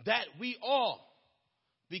 That we all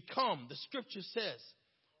become, the scripture says,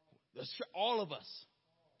 all of us,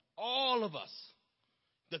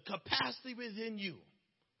 the capacity within you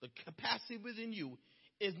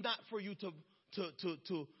is not for you to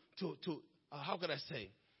how can I say?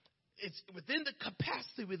 It's within the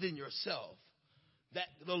capacity within yourself that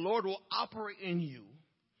the Lord will operate in you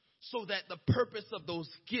so that the purpose of those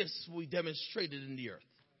gifts will be demonstrated in the earth.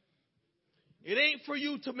 It ain't for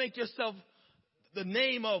you to make yourself the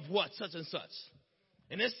name of what, such and such.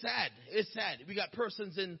 And it's sad. We got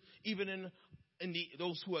persons even in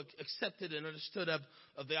those who have accepted and understood of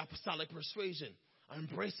the apostolic persuasion are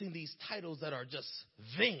embracing these titles that are just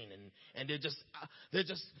vain and they're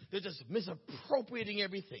just misappropriating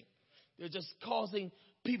everything. They're just causing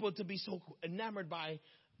people to be so enamored by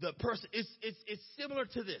the person. It's similar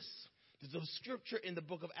to this. There's a scripture in the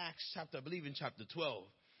book of Acts, I believe in chapter 12,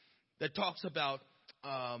 that talks about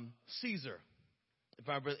Caesar.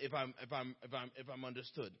 If I'm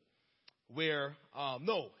understood, where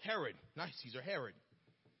Herod, not Caesar,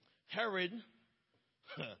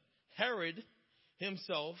 Herod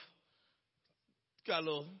himself got a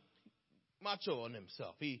little macho on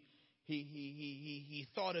himself. He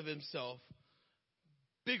thought of himself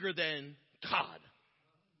bigger than God.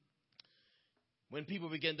 When people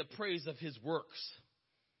began to praise of his works,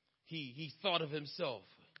 he thought of himself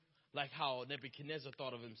like how Nebuchadnezzar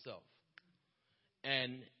thought of himself.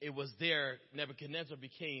 And it was there Nebuchadnezzar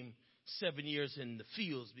became 7 years in the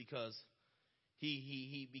fields because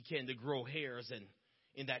he began to grow hairs and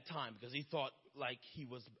in that time because he thought like he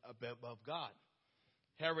was above God.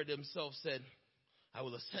 Herod himself said, I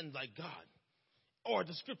will ascend like God. Or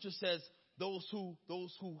the scripture says those who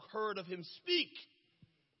heard of him speak,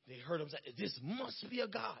 they heard him say, this must be a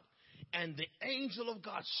God. And the angel of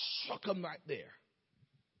God struck him right there.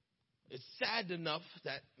 It's sad enough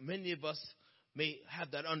that many of us may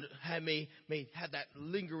have that may have that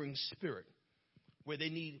lingering spirit where they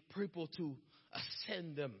need people to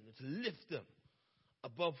ascend them, to lift them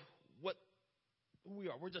above who we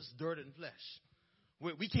are. We're just dirt and flesh.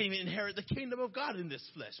 We can't even inherit the kingdom of God in this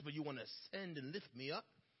flesh, but you want to ascend and lift me up.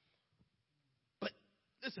 But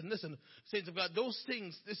listen, saints of God, those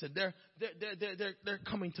things, listen, they're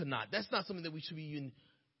coming to naught. That's not something that we should be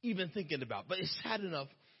even thinking about. But it's sad enough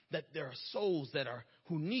that there are souls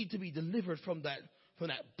who need to be delivered from that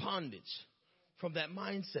bondage, from that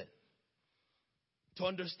mindset. To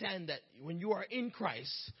understand that when you are in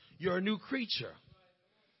Christ, you're a new creature.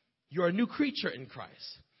 You're a new creature in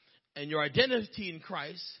Christ. And your identity in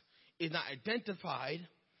Christ is not identified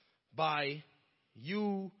by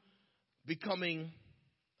you becoming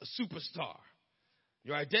a superstar.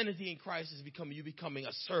 Your identity in Christ is you becoming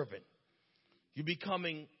a servant. You're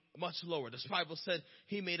becoming much lower. The Bible said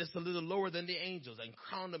he made us a little lower than the angels and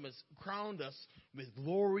crowned us with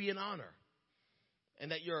glory and honor.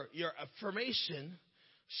 And that your affirmation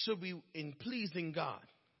should be in pleasing God.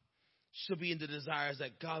 Should be in the desires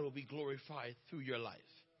that God will be glorified through your life.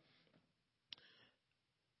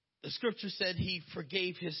 The scripture said he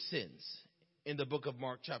forgave his sins in the book of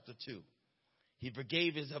Mark chapter 2. He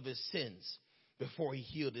forgave his sins before he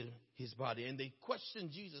healed his body. And they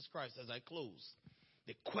questioned Jesus Christ as I close.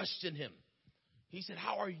 They questioned him. He said,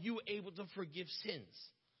 how are you able to forgive sins?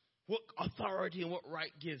 What authority and what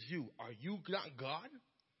right gives you? Are you not God?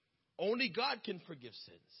 Only God can forgive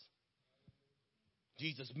sins.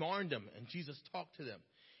 Jesus warned them, and Jesus talked to them.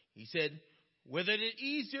 He said, whether it is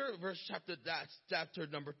easier, chapter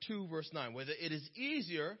number 2, verse 9, whether it is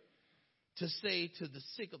easier to say to the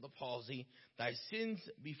sick of the palsy, thy sins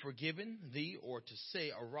be forgiven thee, or to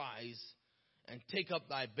say, arise and take up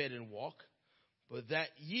thy bed and walk, but that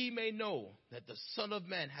ye may know that the Son of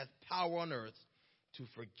Man hath power on earth to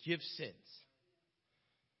forgive sins.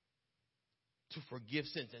 To forgive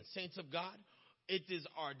sins. And saints of God, it is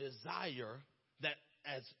our desire that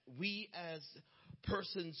as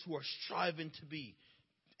persons who are striving to be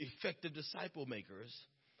effective disciple makers,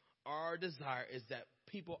 our desire is that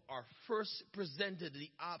people are first presented the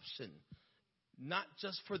option, not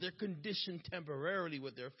just for their condition temporarily,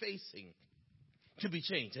 what they're facing, to be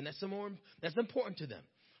changed. And that's important to them.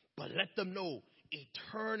 But let them know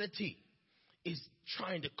eternity is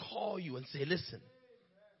trying to call you and say, listen,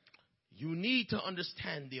 you need to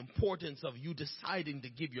understand the importance of you deciding to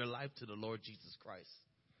give your life to the Lord Jesus Christ.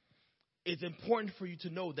 It's important for you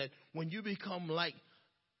to know that when you become like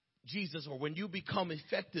Jesus, or when you become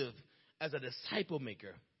effective as a disciple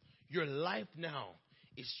maker, your life now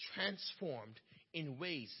is transformed in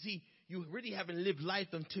ways. See, you really haven't lived life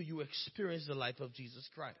until you experience the life of Jesus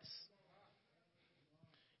Christ.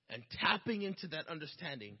 And tapping into that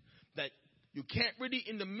understanding that you can't really,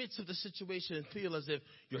 in the midst of the situation, feel as if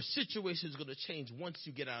your situation is going to change once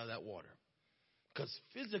you get out of that water. Because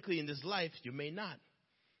physically in this life, you may not.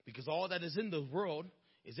 Because all that is in the world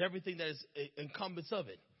is everything that is incumbents of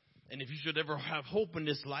it. And if you should ever have hope in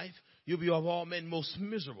this life, you'll be of all men most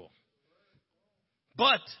miserable.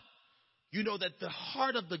 But you know that the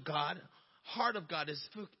heart of God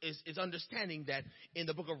is understanding that in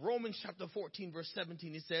the book of Romans chapter 14, verse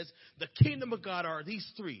 17, it says, the kingdom of God are these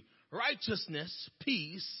three: righteousness,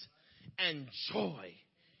 peace, and joy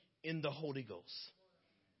in the Holy Ghost.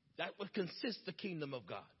 That would consist the kingdom of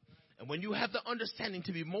God. And when you have the understanding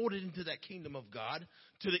to be molded into that kingdom of God,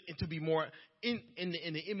 to be more in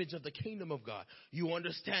the image of the kingdom of God, you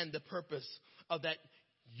understand the purpose of that.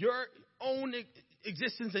 Your own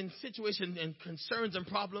existence and situation and concerns and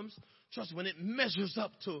problems, trust me, when it measures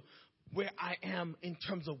up to where I am in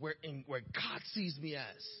terms of where God sees me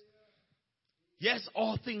as. Yes,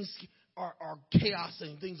 all things are chaos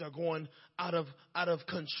and things are going out of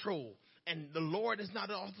control. And the Lord is not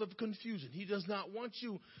an author of confusion. He does not want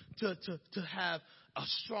you to have a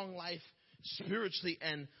strong life spiritually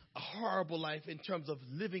and a horrible life in terms of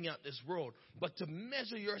living out this world. But to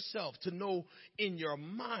measure yourself, to know in your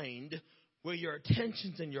mind where your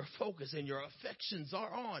attentions and your focus and your affections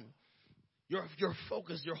are on. Your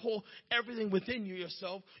focus, your whole, everything within you,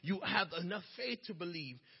 yourself, you have enough faith to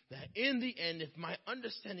believe that in the end, if my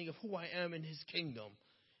understanding of who I am in his kingdom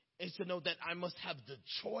is to know that I must have the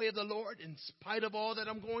joy of the Lord in spite of all that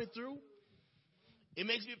I'm going through. It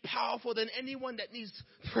makes me powerful than anyone that needs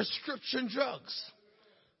prescription drugs.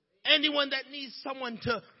 Anyone that needs someone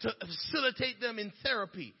to facilitate them in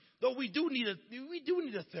therapy. Though we do need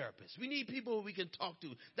a therapist. We need people we can talk to.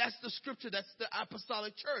 That's the scripture. That's the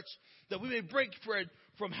apostolic church. That we may break bread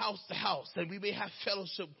from house to house. That we may have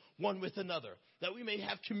fellowship one with another. That we may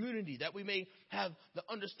have community. That we may have the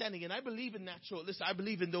understanding. And I believe in I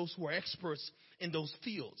believe in those who are experts in those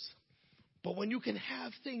fields. But when you can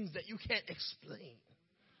have things that you can't explain.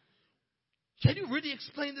 Can you really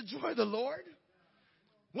explain the joy of the Lord?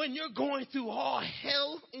 When you're going through all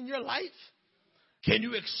hell in your life, can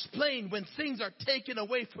you explain when things are taken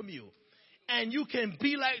away from you? And you can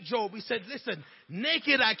be like Job. He said, listen,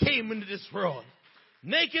 naked I came into this world.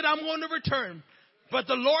 Naked I'm going to return. But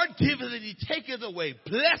the Lord giveth and he taketh away.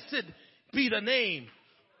 Blessed be the name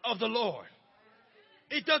of the Lord.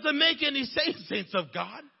 It doesn't make any sense, saints of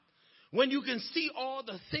God. When you can see all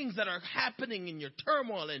the things that are happening in your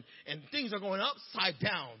turmoil and things are going upside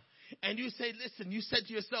down. And you say, listen, you said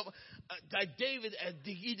to yourself, like David,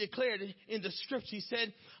 he declared in the scripture, he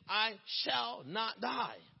said, I shall not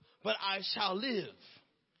die, but I shall live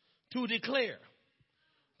to declare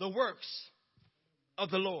the works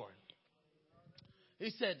of the Lord. He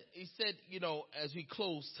said, you know, as we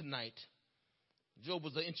close tonight, Job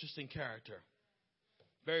was an interesting character.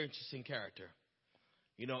 Very interesting character.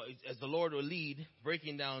 You know, as the Lord will lead,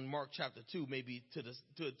 breaking down Mark chapter 2, maybe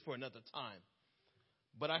for another time.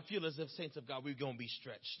 But I feel as if, saints of God, we're going to be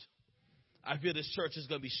stretched. I feel this church is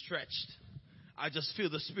going to be stretched. I just feel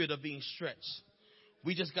the spirit of being stretched.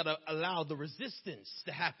 We just got to allow the resistance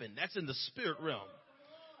to happen. That's in the spirit realm.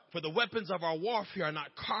 For the weapons of our warfare are not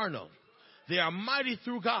carnal. They are mighty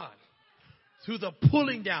through God, through the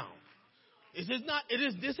pulling down. This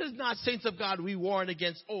is not, saints of God, we warn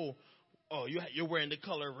against, Oh, you're wearing the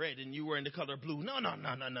color red and you're wearing the color blue. No.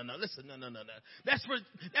 Listen, no. That's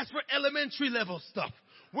for elementary level stuff.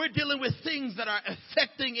 We're dealing with things that are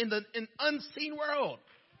affecting in unseen world.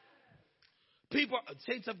 People,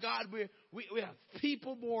 saints of God, we have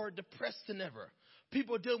people more depressed than ever.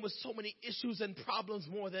 People are dealing with so many issues and problems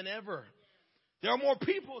more than ever. There are more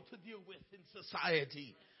people to deal with in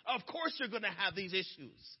society. Of course you're going to have these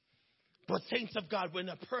issues. But saints of God, when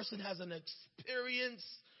a person has an experience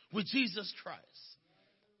with Jesus Christ,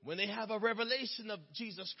 when they have a revelation of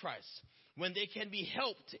Jesus Christ, when they can be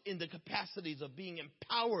helped in the capacities of being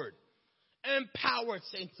empowered,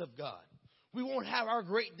 saints of God, we won't have our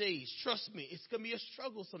great days. Trust me, it's going to be a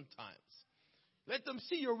struggle sometimes. Let them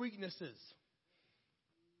see your weaknesses.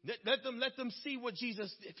 Let them see what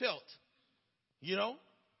Jesus felt. You know,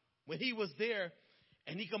 when he was there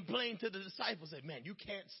and he complained to the disciples, said, man, you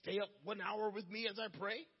can't stay up 1 hour with me as I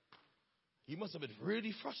pray. He must have been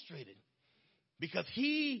really frustrated because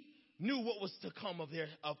he knew what was to come of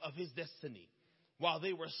his destiny while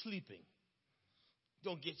they were sleeping.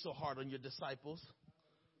 Don't get so hard on your disciples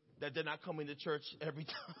that they're not coming to church every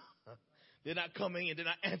time. They're not coming and they're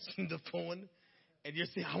not answering the phone. And you're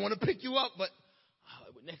saying, I want to pick you up, but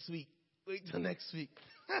next week. Wait till next week.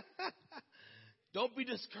 Don't be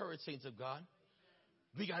discouraged, saints of God.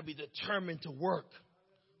 We got to be determined to work.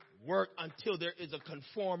 Work until there is a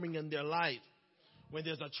conforming in their life. When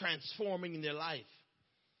there's a transforming in their life.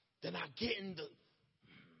 They're not getting should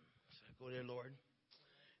I go there, Lord?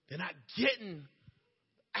 They're not getting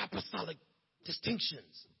apostolic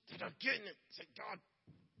distinctions. They're not getting it. Say, God.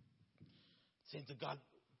 Saints of God,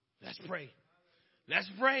 let's pray. Let's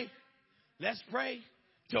pray. Let's pray.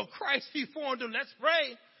 Till Christ be formed them. Let's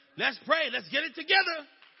pray. Let's pray. Let's get it together.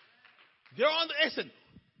 They're on the, listen,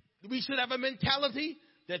 we should have a mentality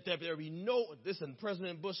that there be no, listen,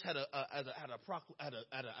 President Bush had I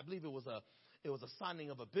believe it was a signing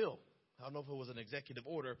of a bill. I don't know if it was an executive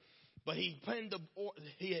order, but he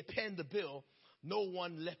had penned the bill, no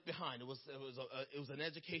one left behind. It was an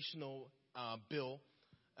educational bill.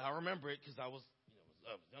 I remember it because I was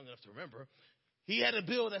young enough to remember. He had a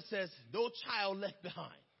bill that says, no child left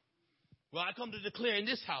behind. Well, I come to declare in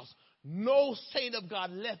this house, no saint of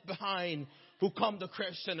God left behind who come to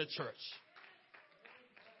Christ Center Church.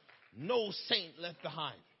 No saint left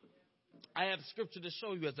behind. I have scripture to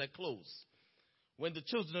show you as I close. When the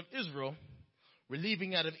children of Israel were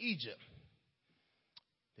leaving out of Egypt,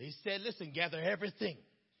 they said, listen, gather everything.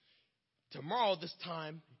 Tomorrow this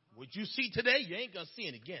time, what you see today, you ain't going to see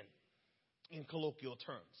it again, in colloquial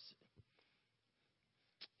terms.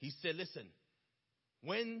 He said, listen,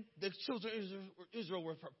 when the children of Israel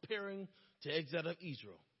were preparing to exit out of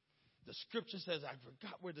Israel, the scripture says, I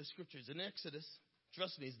forgot where the scripture is. In Exodus,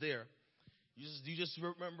 trust me, it's there. You just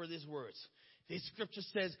remember these words. The scripture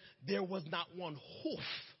says there was not one hoof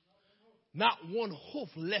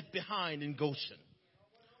left behind in Goshen.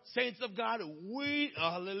 Saints of God,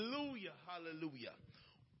 hallelujah.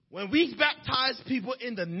 When we baptize people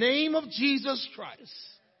in the name of Jesus Christ,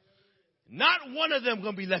 not one of them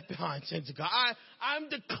going to be left behind, saints of God. I'm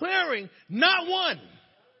declaring not one.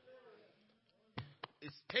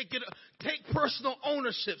 Take personal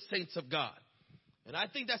ownership, saints of God. And I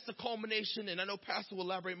think that's the culmination, and I know Pastor will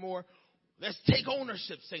elaborate more. Let's take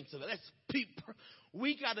ownership, saints of God.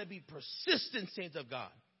 We got to be persistent, saints of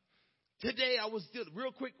God. Today I was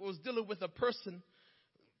dealing with a person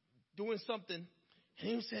doing something,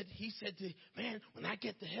 and he said to me, man, when I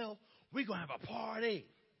get to hell, we're going to have a party.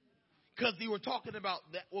 Because they were talking about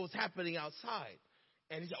what was happening outside.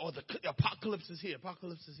 And he said, the apocalypse is here.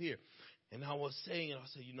 Apocalypse is here. And I was saying,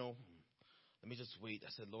 let me just wait.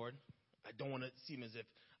 I said, Lord, I don't want to seem as if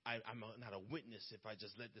I'm not a witness if I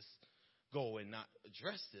just let this go and not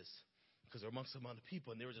address this. Because there are amongst some other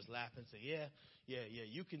people, and they were just laughing and saying, yeah,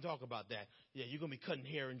 you can talk about that. Yeah, you're going to be cutting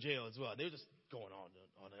hair in jail as well. They were just going on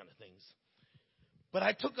kind of things. But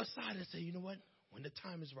I took aside and said, you know what? When the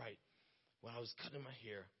time is right, when I was cutting my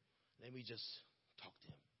hair, let me just talk to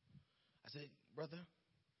him. I said, brother,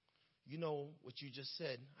 you know what you just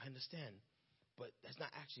said. I understand. But that's not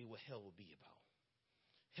actually what hell will be about.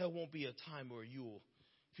 Hell won't be a time where you'll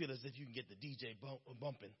feel as if you can get the DJ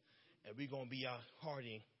bumping and we're going to be out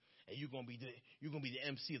partying and you're going to be the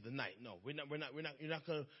MC of the night. No, you're not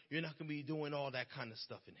going to be doing all that kind of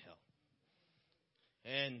stuff in hell.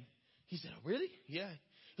 And he said, oh, really? Yeah.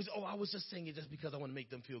 He said, I was just saying it just because I want to make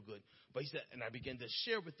them feel good. But he said, and I began to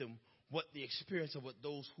share with them what the experience of what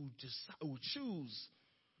those who choose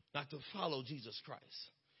not to follow Jesus Christ.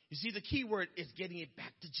 You see, the key word is getting it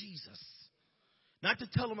back to Jesus. Not to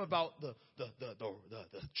tell them about the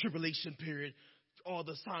tribulation period, all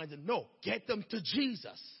the signs. No, get them to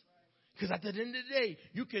Jesus. Because at the end of the day,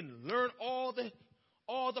 you can learn all the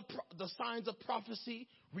signs of prophecy,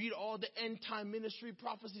 read all the end time ministry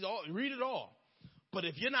prophecies, read it all. But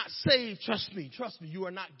if you're not saved, trust me, you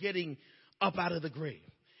are not getting up out of the grave.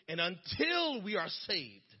 And until we are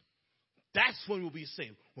saved, that's when we'll be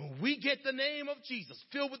saved. When we get the name of Jesus,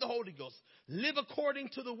 filled with the Holy Ghost, live according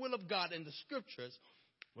to the will of God and the scriptures,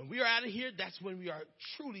 when we are out of here, that's when we are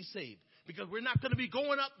truly saved. Because we're not going to be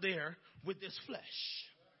going up there with this flesh.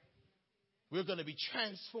 We're going to be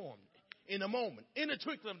transformed in a moment, in a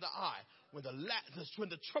twinkling of the eye, when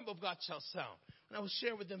the trump of God shall sound. And I was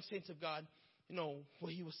sharing with them, saints of God,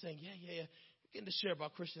 what he was saying. Yeah. Beginning to share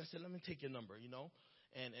about Christian. I said, let me take your number,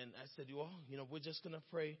 And I said, we're just going to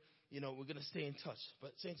pray. We're going to stay in touch.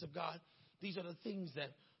 But saints of God, these are the things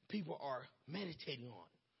that people are meditating on.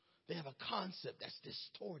 They have a concept that's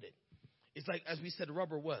distorted. It's like, as we said,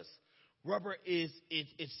 rubber was. Rubber is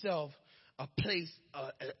itself a place,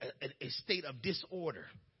 a state of disorder.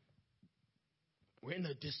 We're in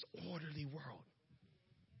a disorderly world.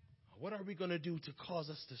 What are we going to do to cause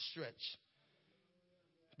us to stretch?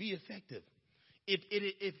 Be effective.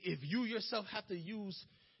 If you yourself have to use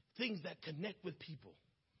things that connect with people,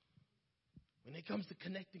 when it comes to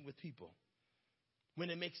connecting with people, when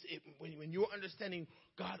you're understanding,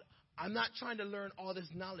 God, I'm not trying to learn all this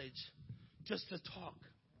knowledge just to talk.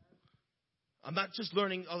 I'm not just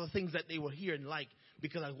learning all the things that they will hear and like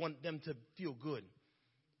because I want them to feel good.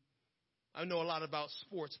 I know a lot about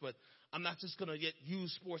sports, but I'm not just going to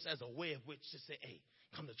use sports as a way of which to say, hey,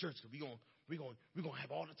 come to church because we're going to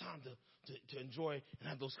have all the time to enjoy and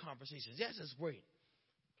have those conversations. Yes, it's great.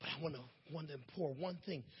 But I want to pour one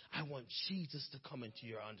thing. I want Jesus to come into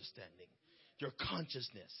your understanding, your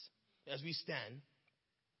consciousness. As we stand,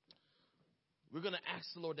 we're going to ask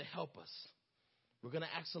the Lord to help us. We're going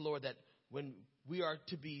to ask the Lord that when we are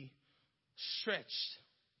to be stretched,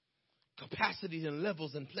 capacities and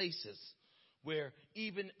levels and places where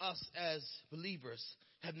even us as believers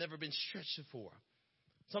have never been stretched before.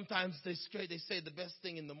 Sometimes they say the best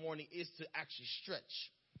thing in the morning is to actually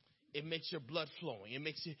stretch. It makes your blood flowing. It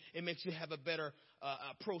makes you have a better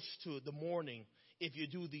approach to the morning if you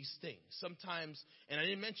do these things. Sometimes, and I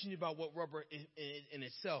didn't mention about what rubber in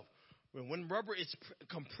itself. When rubber is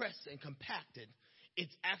compressed and compacted,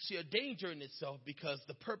 it's actually a danger in itself because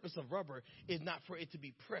the purpose of rubber is not for it to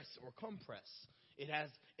be pressed or compressed. It has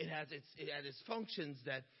its functions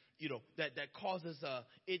that that causes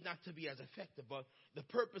it not to be as effective. But the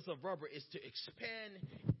purpose of rubber is to expand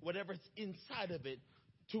whatever's inside of it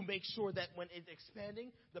to make sure that when it's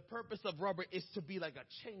expanding, the purpose of rubber is to be like a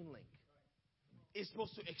chain link. It's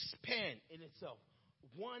supposed to expand in itself.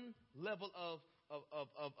 One level of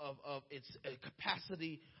its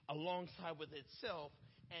capacity alongside with itself,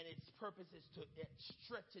 and its purpose is to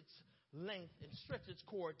stretch its length and stretch its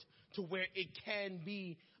cord to where it can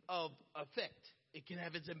be of effect. It can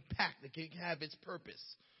have its impact. It can have its purpose.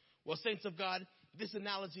 Well, saints of God, this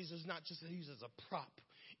analogy is not just used as a prop.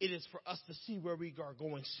 It is for us to see where we are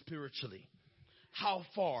going spiritually. How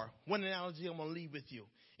far? One analogy I'm going to leave with you.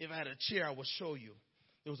 If I had a chair, I would show you.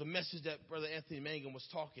 There was a message that Brother Anthony Mangan was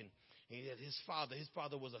talking. He had his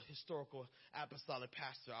father was a historical apostolic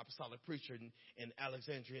pastor, apostolic preacher in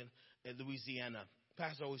Alexandria, in Louisiana.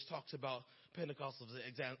 Pastor always talks about Pentecostals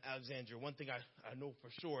in Alexandria. One thing I know for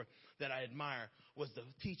sure that I admire was the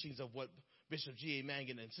teachings of what Bishop G.A.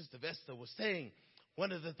 Mangan and Sister Vesta was saying.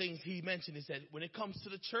 One of the things he mentioned is that when it comes to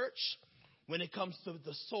the church, when it comes to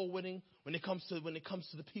the soul winning, when it comes to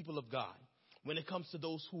the people of God, when it comes to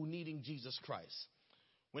those who needing Jesus Christ,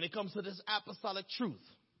 when it comes to this apostolic truth,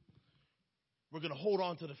 we're going to hold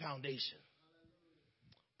on to the foundation.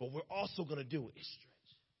 But we're also going to do is stretch.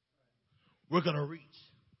 We're going to reach.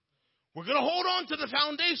 We're going to hold on to the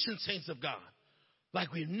foundation, saints of God,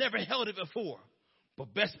 like we've never held it before.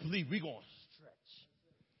 But best believe we're going to stretch.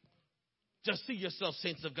 Just see yourself,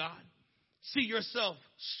 saints of God. See yourself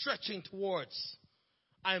stretching towards.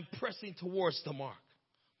 I am pressing towards the mark.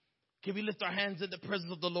 Can we lift our hands in the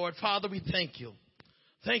presence of the Lord? Father, we thank you.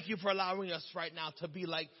 Thank you for allowing us right now to be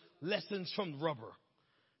like lessons from rubber.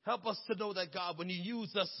 Help us to know that, God, when you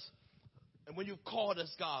use us and when you called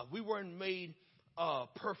us, God, we weren't made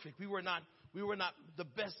perfect. We were not the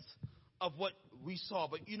best of what we saw.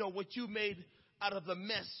 But you know what you made out of the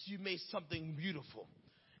mess, you made something beautiful.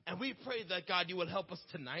 And we pray that, God, you will help us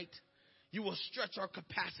tonight. You will stretch our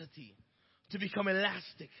capacity to become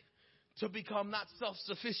elastic, to become not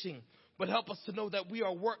self-sufficient, but help us to know that we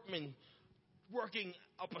are workmen working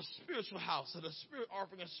up a spiritual house and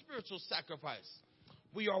offering a spiritual sacrifice.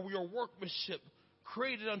 We are your workmanship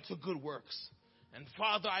created unto good works. And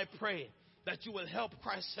Father, I pray that you will help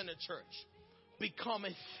Christ Center Church become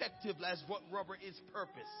effective as what rubber is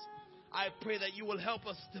purpose. I pray that you will help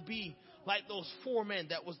us to be like those 4 men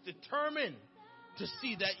that was determined to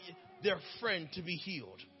see that their friend to be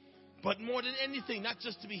healed. But more than anything, not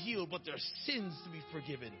just to be healed, but their sins to be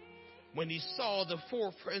forgiven. When he saw the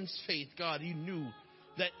 4 friends' faith, God, he knew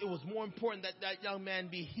that it was more important that that young man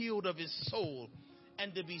be healed of his soul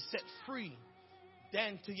and to be set free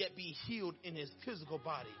than to yet be healed in his physical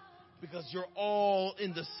body. Because you're all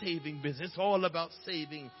in the saving business. It's all about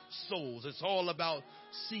saving souls. It's all about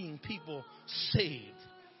seeing people saved.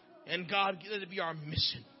 And God, let it be our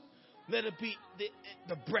mission. Let it be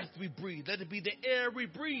the breath we breathe. Let it be the air we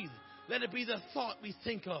breathe. Let it be the thought we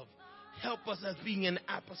think of. Help us as being an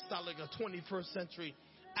apostolic, a 21st century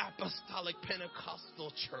apostolic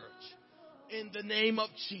Pentecostal church. In the name of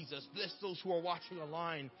Jesus, bless those who are watching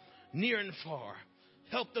online, near and far.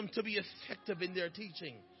 Help them to be effective in their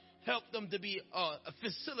teaching. Help them to be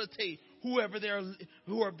facilitate whoever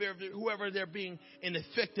they're being an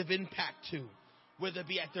effective impact to, whether it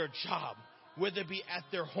be at their job, whether it be at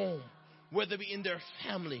their home, whether it be in their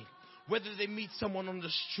family, whether they meet someone on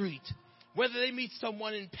the street, whether they meet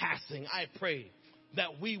someone in passing. I pray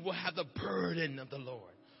that we will have the burden of the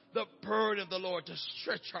Lord to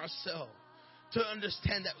stretch ourselves, to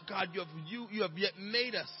understand that God, you have yet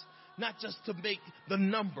made us not just to make the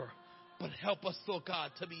number, but help us, Lord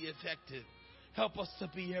God, to be effective. Help us to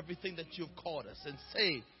be everything that you've called us. And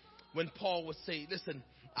say, when Paul would say, listen,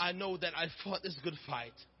 I know that I fought this good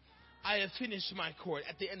fight. I have finished my course.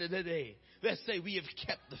 At the end of the day, let's say we have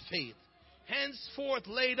kept the faith. Henceforth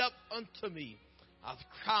laid up unto me a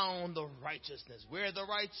crown of righteousness. Where the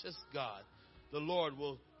righteous God, the Lord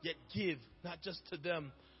will yet give, not just to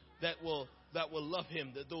them that will love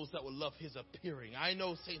him, that those that will love his appearing. I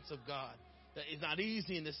know, saints of God, that it's not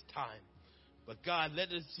easy in this time. But God, let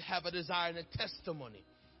us have a desire and a testimony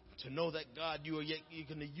to know that, God, you're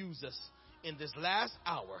going to use us in this last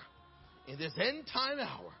hour, in this end time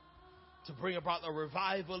hour, to bring about a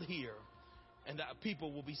revival here, and that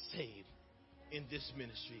people will be saved in this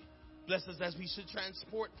ministry. Bless us as we should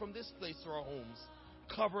transport from this place to our homes.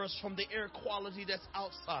 Cover us from the air quality that's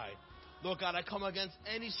outside. Lord God, I come against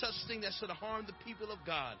any such thing that should harm the people of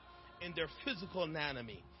God in their physical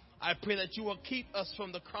anatomy. I pray that you will keep us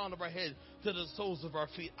from the crown of our head to the soles of our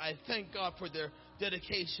feet. I thank God for their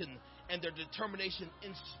dedication and their determination.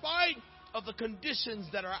 In spite of the conditions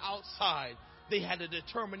that are outside, they had a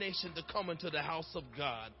determination to come into the house of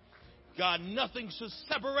God. God, nothing should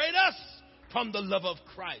separate us from the love of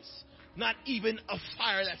Christ. Not even a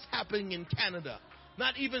fire that's happening in Canada.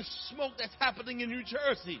 Not even smoke that's happening in New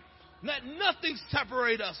Jersey. Let nothing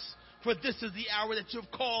separate us. For this is the hour that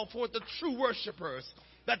you've called for the true worshipers.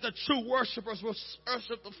 That the true worshipers will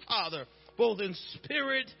worship the Father, both in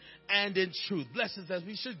spirit and in truth. Bless us as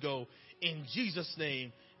we should go. In Jesus'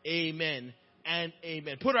 name, amen and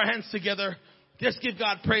amen. Put our hands together. Just give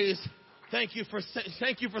God praise. Thank you for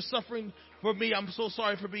suffering for me. I'm so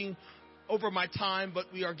sorry for being over my time, but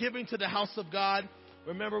we are giving to the house of God.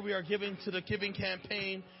 Remember, we are giving to the giving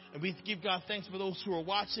campaign, and we give God thanks for those who are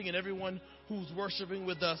watching and everyone who's worshiping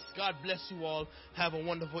with us. God bless you all. Have a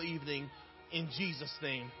wonderful evening. In Jesus'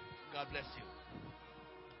 name, God bless you.